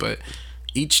weird, but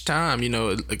each time, they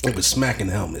were smacking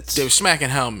helmets. They were smacking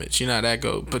helmets, how that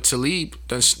go. But Talib,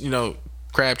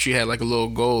 Crabtree had like a little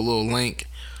gold, little link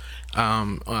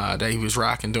that he was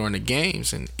rocking during the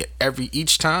games, and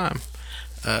each time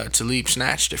Talib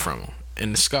snatched it from him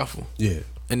in the scuffle. Yeah,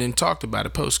 and then talked about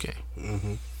it post game.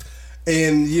 Mm-hmm.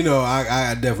 And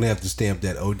I definitely have to stamp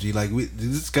that OG. Like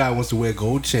this guy wants to wear a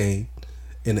gold chain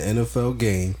in the NFL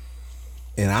game,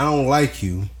 and I don't like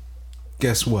you.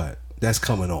 Guess what? That's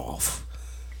coming off.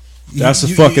 That's a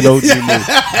fucking OG move.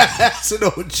 That's an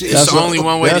OG. It's the only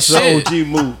one way to say it. That's an OG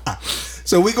move.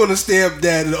 So we're gonna stamp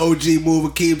that an OG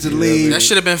move. Akeem Talib. That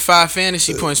should have been 5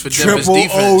 fantasy points for Denver's Triple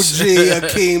defense. OG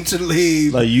Akeem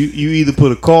Talib. Like you either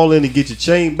put a call in to get your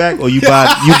chain back, or you buy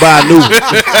a new one.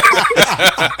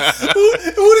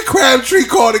 Who did Crabtree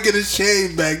call to get his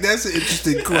chain back? That's an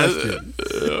interesting question.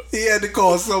 He had to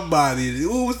call somebody.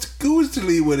 Who was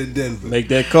Talib with in Denver? Make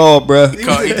that call, bro. He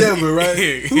was in Denver, right?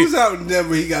 Who's out in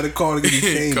Denver? He got a call to get his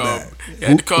chain back. You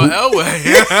had to call Elway.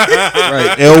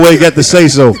 Right, Elway got to say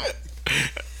so.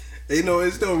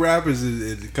 It's no rappers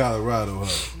in Colorado,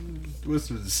 huh?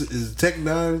 Is Tech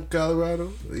Nine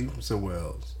Colorado? Or he from somewhere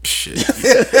else? Shit.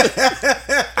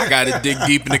 I gotta dig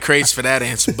deep in the crates for that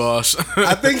answer, boss.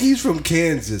 I think he's from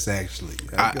Kansas, actually.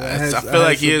 I feel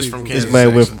like he is from Kansas. This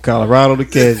man went from Colorado to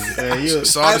Kansas. Man,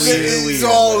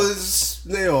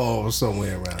 they all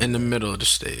somewhere around in the middle of the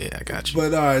state. Yeah, I got you.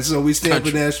 But all right, so we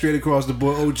stamping that straight across the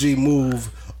board. OG move,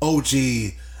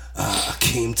 OG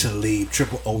Akeem Talib,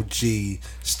 triple OG,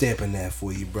 stamping that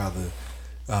for you, brother.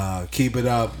 Keep it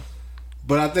up.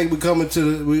 But I think we're coming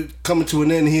to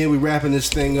an end here. We're wrapping this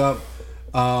thing up.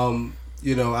 I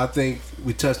think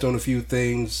we touched on a few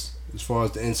things as far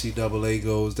as the NCAA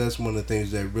goes. That's one of the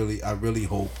things that I really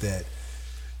hope that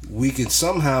we can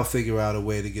somehow figure out a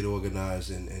way to get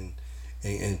organized and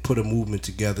put a movement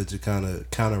together to kind of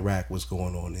counteract what's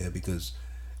going on there. Because,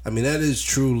 I mean, that is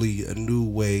truly a new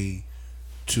way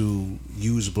to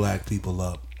use black people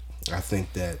up. I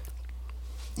think that,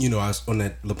 on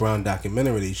that LeBron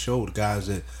documentary, they showed guys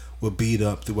that were beat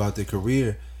up throughout their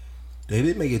career. They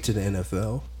didn't make it to the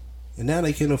NFL, and now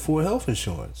they can afford health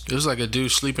insurance. It was like a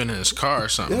dude sleeping in his car or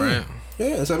something, right?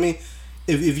 Yes, I mean,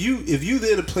 if you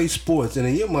there to play sports, and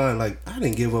in your mind, like, I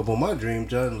didn't give up on my dream,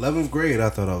 John. 11th grade, I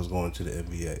thought I was going to the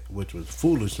NBA, which was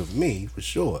foolish of me for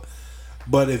sure.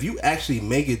 But if you actually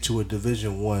make it to a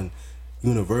Division I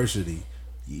university,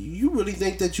 you really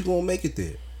think that you're gonna make it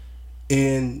there.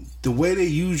 And the way they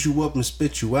use you up and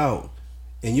spit you out,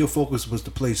 and your focus was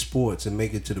to play sports and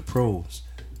make it to the pros,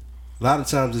 a lot of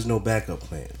times there's no backup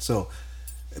plan. So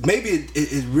maybe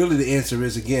it really, the answer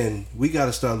is, again, we got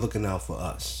to start looking out for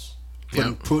us.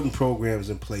 Putting programs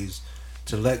in place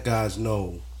to let guys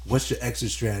know what's your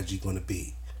exit strategy going to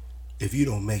be if you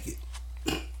don't make it.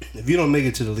 If you don't make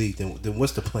it to the league, then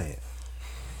what's the plan?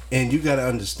 And you got to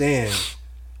understand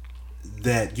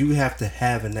that you have to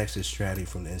have an exit strategy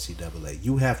from the NCAA.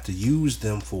 You have to use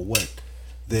them for what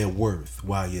they're worth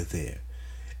while you're there,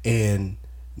 and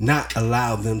not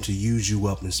allow them to use you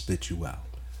up and spit you out.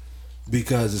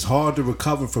 Because it's hard to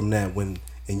recover from that when,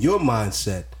 in your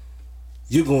mindset,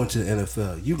 you're going to the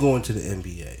NFL, you're going to the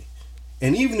NBA.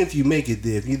 And even if you make it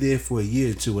there, if you're there for a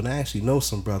year or two, and I actually know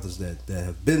some brothers that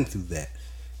have been through that,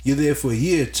 you're there for a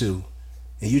year or two,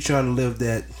 and you're trying to live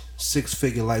that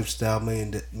six-figure lifestyle,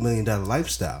 $1 million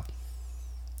lifestyle,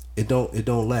 it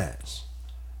don't last.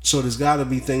 So there's got to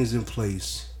be things in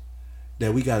place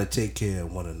that we got to take care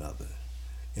of one another,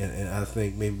 and I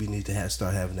think maybe we need to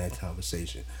start having that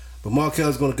conversation. But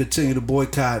Markel's going to continue to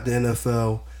boycott the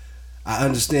NFL. I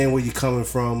understand where you're coming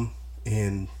from,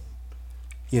 and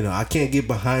I can't get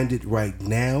behind it right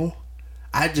now.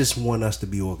 I just want us to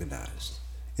be organized,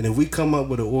 and if we come up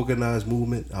with an organized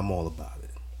movement, I'm all about it.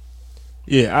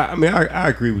 Yeah, I mean, I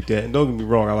agree with that. And don't get me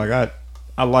wrong,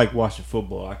 I like watching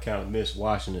football. I kind of miss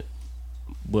watching it.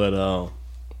 But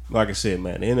like I said,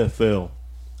 man, the NFL,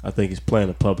 I think, is playing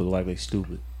the public like they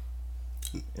stupid.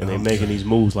 And they're making these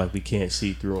moves like we can't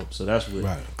see through them. So that's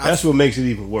what makes it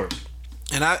even worse.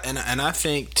 And I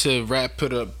think to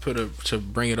to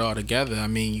bring it all together, I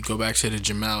mean, you go back to the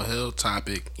Jemele Hill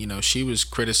topic, she was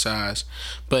criticized,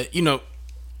 but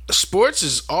sports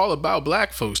is all about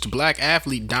black folks. The black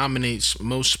athlete dominates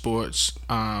most sports,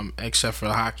 except for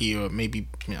hockey or maybe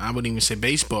I wouldn't even say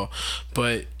baseball.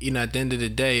 But at the end of the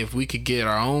day, if we could get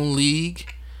our own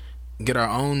league, get our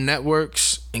own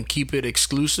networks, and keep it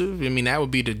exclusive, I mean, that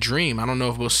would be the dream. I don't know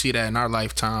if we'll see that in our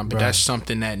lifetime, but that's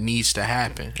something that needs to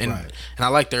happen. And and I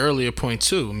like the earlier point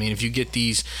too. I mean, if you get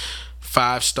these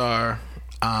 5-star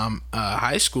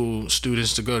high school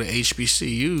students to go to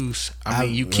HBCUs, I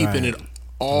mean, you keeping it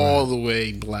all the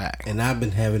way black. And I've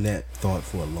been having that thought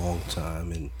for a long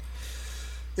time, and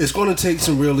it's going to take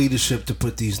some real leadership to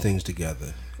put these things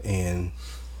together. And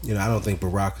I don't think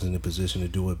Barack is in a position to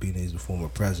do it, being he's a former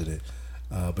president.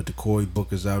 But the Cory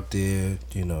Booker's out there,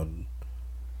 the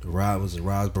Ras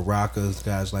Barakas,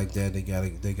 guys like that.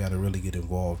 They gotta really get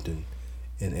involved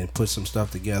and put some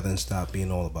stuff together and stop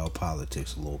being all about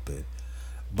politics a little bit.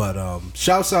 But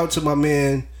shouts out to my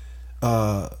man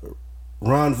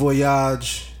Ron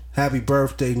Voyage. Happy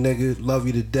birthday, nigga. Love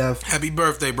you to death. Happy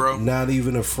birthday, bro. Not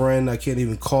even a friend. I can't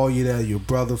even call you that. Your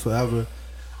brother forever.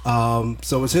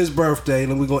 So it's his birthday,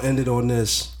 and we're going to end it on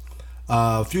this.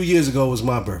 A few years ago was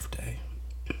my birthday.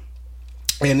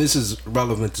 And this is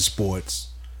relevant to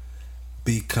sports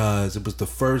because it was the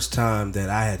first time that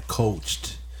I had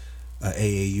coached an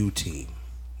AAU team.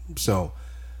 So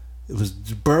it was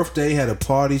the birthday, had a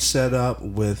party set up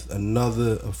with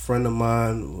a friend of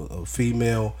mine, a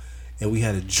female, and we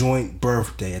had a joint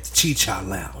birthday at the Chi-Cha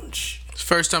Lounge. It's the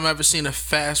first time I've ever seen a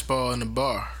fastball in a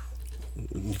bar.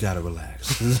 You gotta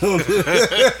relax.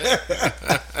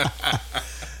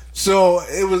 So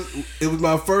it was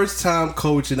my first time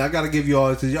coaching. I got to give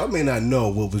y'all, because y'all may not know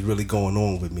what was really going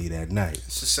on with me that night.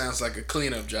 This just sounds like a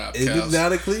cleanup job. It was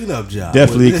not a cleanup job.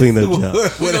 Definitely a cleanup job.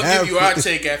 We're gonna give you our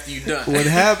take after you're done. What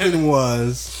happened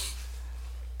was,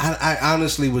 I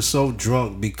honestly was so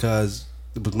drunk because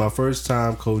it was my first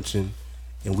time coaching,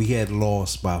 and we had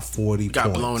lost by 40 points.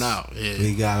 Got blown out. Yeah.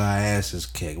 We got our asses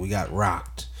kicked. We got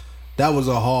rocked. That was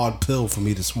a hard pill for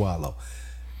me to swallow.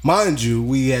 Mind you,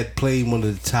 we had played one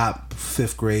of the top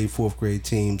 5th grade, 4th grade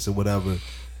teams or whatever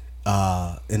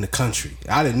in the country.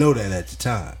 I didn't know that at the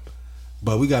time,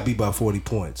 but we got beat by 40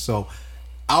 points. So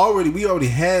we already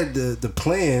had the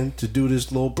plan to do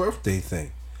this little birthday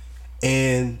thing,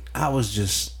 and I was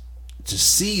just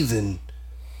seething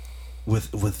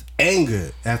with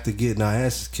anger after getting our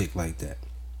asses kicked like that,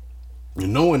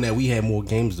 and knowing that we had more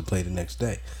games to play the next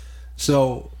day.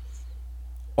 So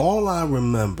all I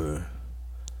remember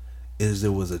is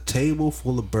there was a table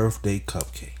full of birthday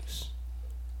cupcakes.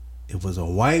 It was a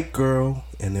white girl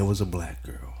and there was a black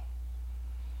girl.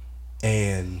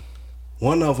 And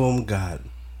one of them got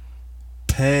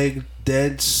pegged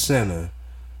dead center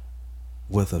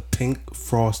with a pink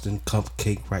frosting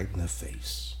cupcake right in the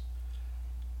face.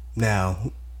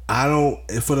 Now,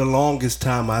 for the longest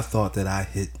time, I thought that I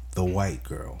hit the white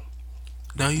girl.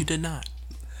 No, you did not.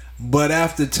 But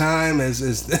after time, as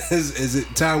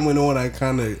time went on, I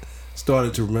kind of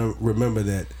started to remember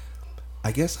that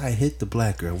I guess I hit the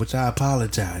black girl, which I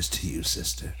apologize to you,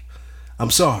 sister.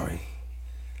 I'm sorry.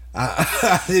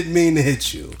 I didn't mean to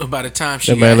hit you. By the time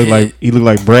she that man looked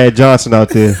like Brad Johnson out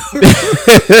there.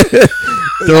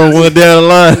 Throwing one down the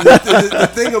line. The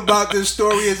thing about this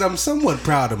story is I'm somewhat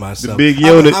proud of myself. The big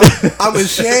unit. I'm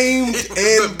ashamed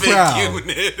and proud.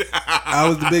 I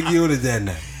was the big unit that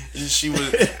night. She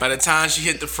was. By the time she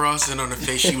hit the frosting on her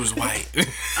face, she was white.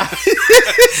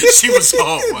 She was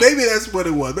all white. Maybe that's what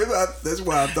it was. Maybe that's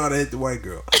why I thought I hit the white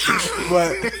girl.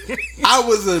 But I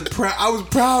was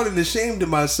proud and ashamed of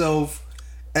myself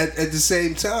at the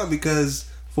same time,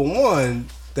 because for one,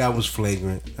 that was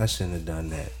flagrant. I shouldn't have done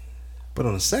that. But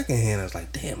on the second hand, I was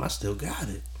like, damn, I still got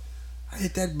it. I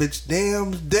hit that bitch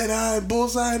damn dead-eye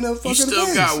bullseye in the fucking face. You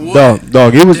still got what?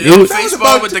 Dog, it was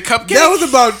baseball with the cupcake? That was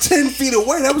about 10 feet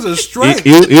away. That was a strike.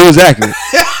 It was accurate.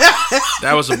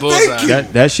 That was a bullseye.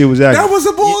 That shit was accurate. That was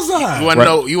a bullseye. You want to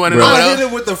know? You want to know what I else? hit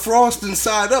it with the frosting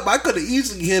side up. I could have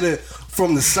easily hit it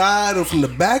from the side or from the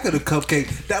back of the cupcake.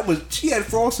 She had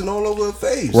frosting all over her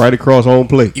face. Right across home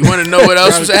plate. You want to know what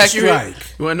else was accurate?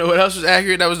 Strike. You want to know what else was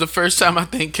accurate? That was the first time I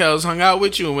think Kels hung out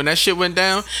with you, and when that shit went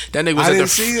down, that nigga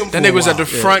was at the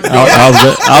front door. I was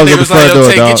at the front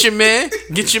door, dog.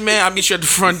 Get your man. I'll meet you at the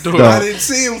front door. I didn't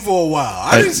see him for a while.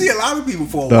 I didn't see a lot of people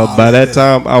for a while. By that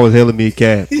time, I was hailing me a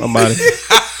cab. I'm out of here.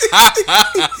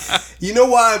 You know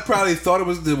why I probably thought it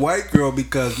was the white girl?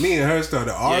 Because me and her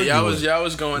started arguing. Yeah, y'all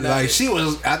was going like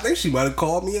I think she might have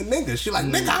called me a nigga. She like,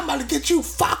 nigga, I'm about to get you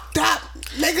fucked up.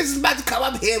 Niggas is about to come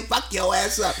up here and fuck your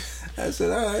ass up. I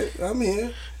said, all right, I'm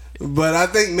here. But I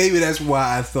think maybe that's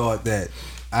why I thought that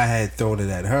I had thrown it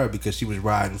at her, because she was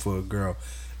riding for a girl,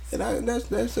 and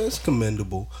that's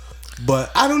commendable.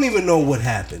 But I don't even know what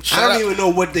happened. I don't even know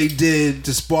what they did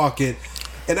to spark it.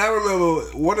 And I remember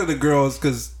one of the girls,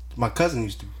 because my cousin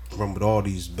used to run with all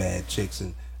these bad chicks,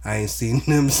 and I ain't seen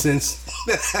them since.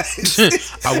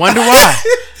 I wonder why.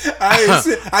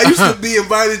 I used to be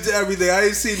invited to everything. I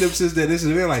ain't seen them since then. This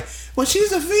is they're like, well,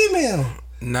 she's a female.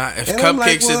 Nah, if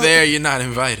cupcakes are there, you're not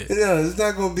invited. No, it's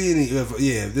not gonna be any. If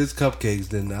there's cupcakes,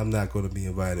 then I'm not gonna be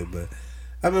invited. But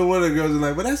I mean, one of the girls was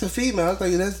like, "But that's a female." I was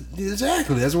like, "That's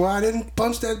exactly. That's why I didn't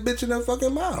punch that bitch in her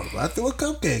fucking mouth. I threw a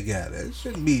cupcake at her. It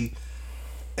shouldn't be."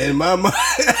 In my mind,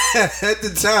 at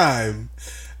the time,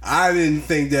 I didn't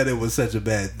think that it was such a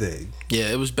bad thing. Yeah,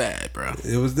 it was bad, bro.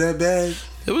 It was that bad?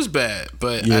 It was bad,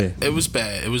 but yeah. It was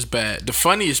bad. It was bad. The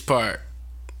funniest part,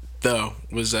 though,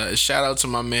 was shout out to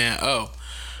my man O.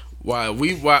 While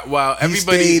everybody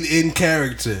stayed in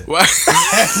character.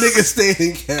 Nigga stayed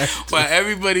in character. While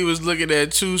everybody was looking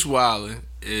at Toos wilding,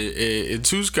 and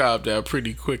Toos calmed down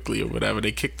pretty quickly or whatever.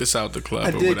 They kicked us out the club.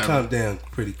 I did calm down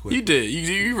pretty quick. You did.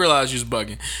 You realized you was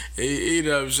bugging. You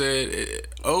know what I'm saying?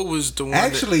 O was the one.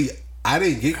 Actually, I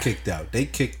didn't get kicked out. They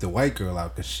kicked the white girl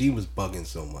out because she was bugging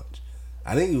so much.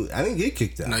 I didn't get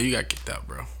kicked out. No, you got kicked out,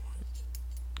 bro.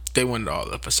 They wanted all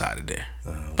up aside of there,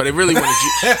 but they really wanted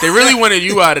you. They really wanted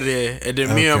you out of there, and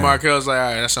then me and Markel was like, "All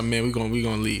right, that's our man. We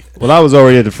gonna leave." Well, I was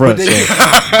already at the front.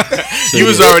 You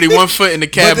was already 1 foot in the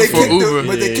cab before Uber.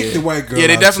 But they kicked the white girl. Yeah,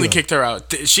 they definitely too. kicked her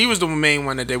out. She was the main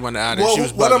one that they wanted out of. Well, She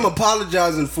was what bugging. I'm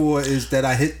apologizing for is that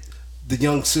I hit the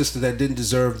young sister that didn't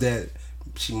deserve that.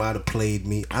 she might have played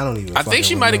me. I don't even. I think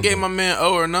she might have gave remember. my man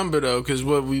O her number though, because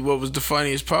what was the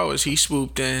funniest part was he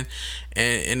swooped in,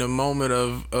 and in a moment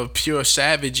of pure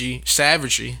savagery,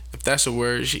 if that's a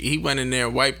word, he went in there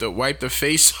and wiped her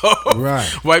face off, Right.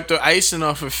 wiped the icing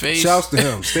off her face. Shouts to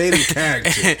him. Stayed in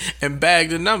character. and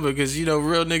bagged the number because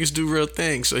real niggas do real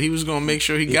things. So he was gonna make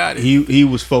sure he got it. He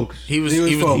was focused. He was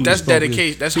focused. that's He was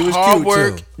dedication. That's He was hard cute,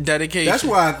 work, too. dedication. That's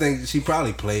why I think she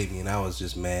probably played me, and I was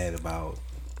just mad about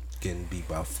getting beat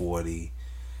by 40.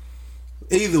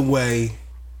 Either way,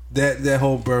 that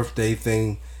whole birthday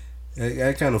thing,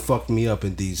 that kind of fucked me up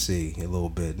in DC a little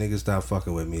bit. Niggas stopped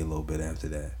fucking with me a little bit after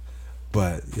that.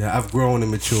 But yeah, I've grown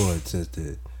and matured since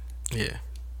then. Yeah.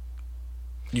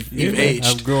 You've aged.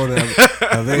 I've grown. I've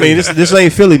I mean, this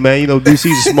ain't Philly, man. You know,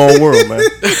 DC's a small world, man.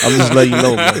 I'm just letting you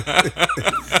know, man.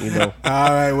 You know.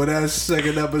 All right, well, that's the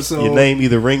second episode. Your name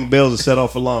either ring bells or set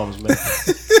off alarms, man.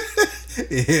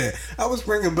 Yeah, I was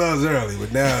ringing bells early,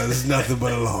 but now it's nothing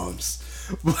but alarms.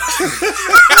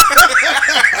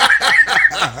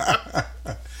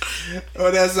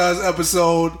 Well, that's our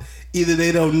episode. Either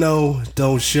they don't know,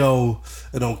 don't show,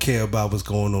 or don't care about what's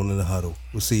going on in the huddle.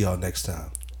 We'll see y'all next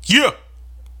time. Yeah.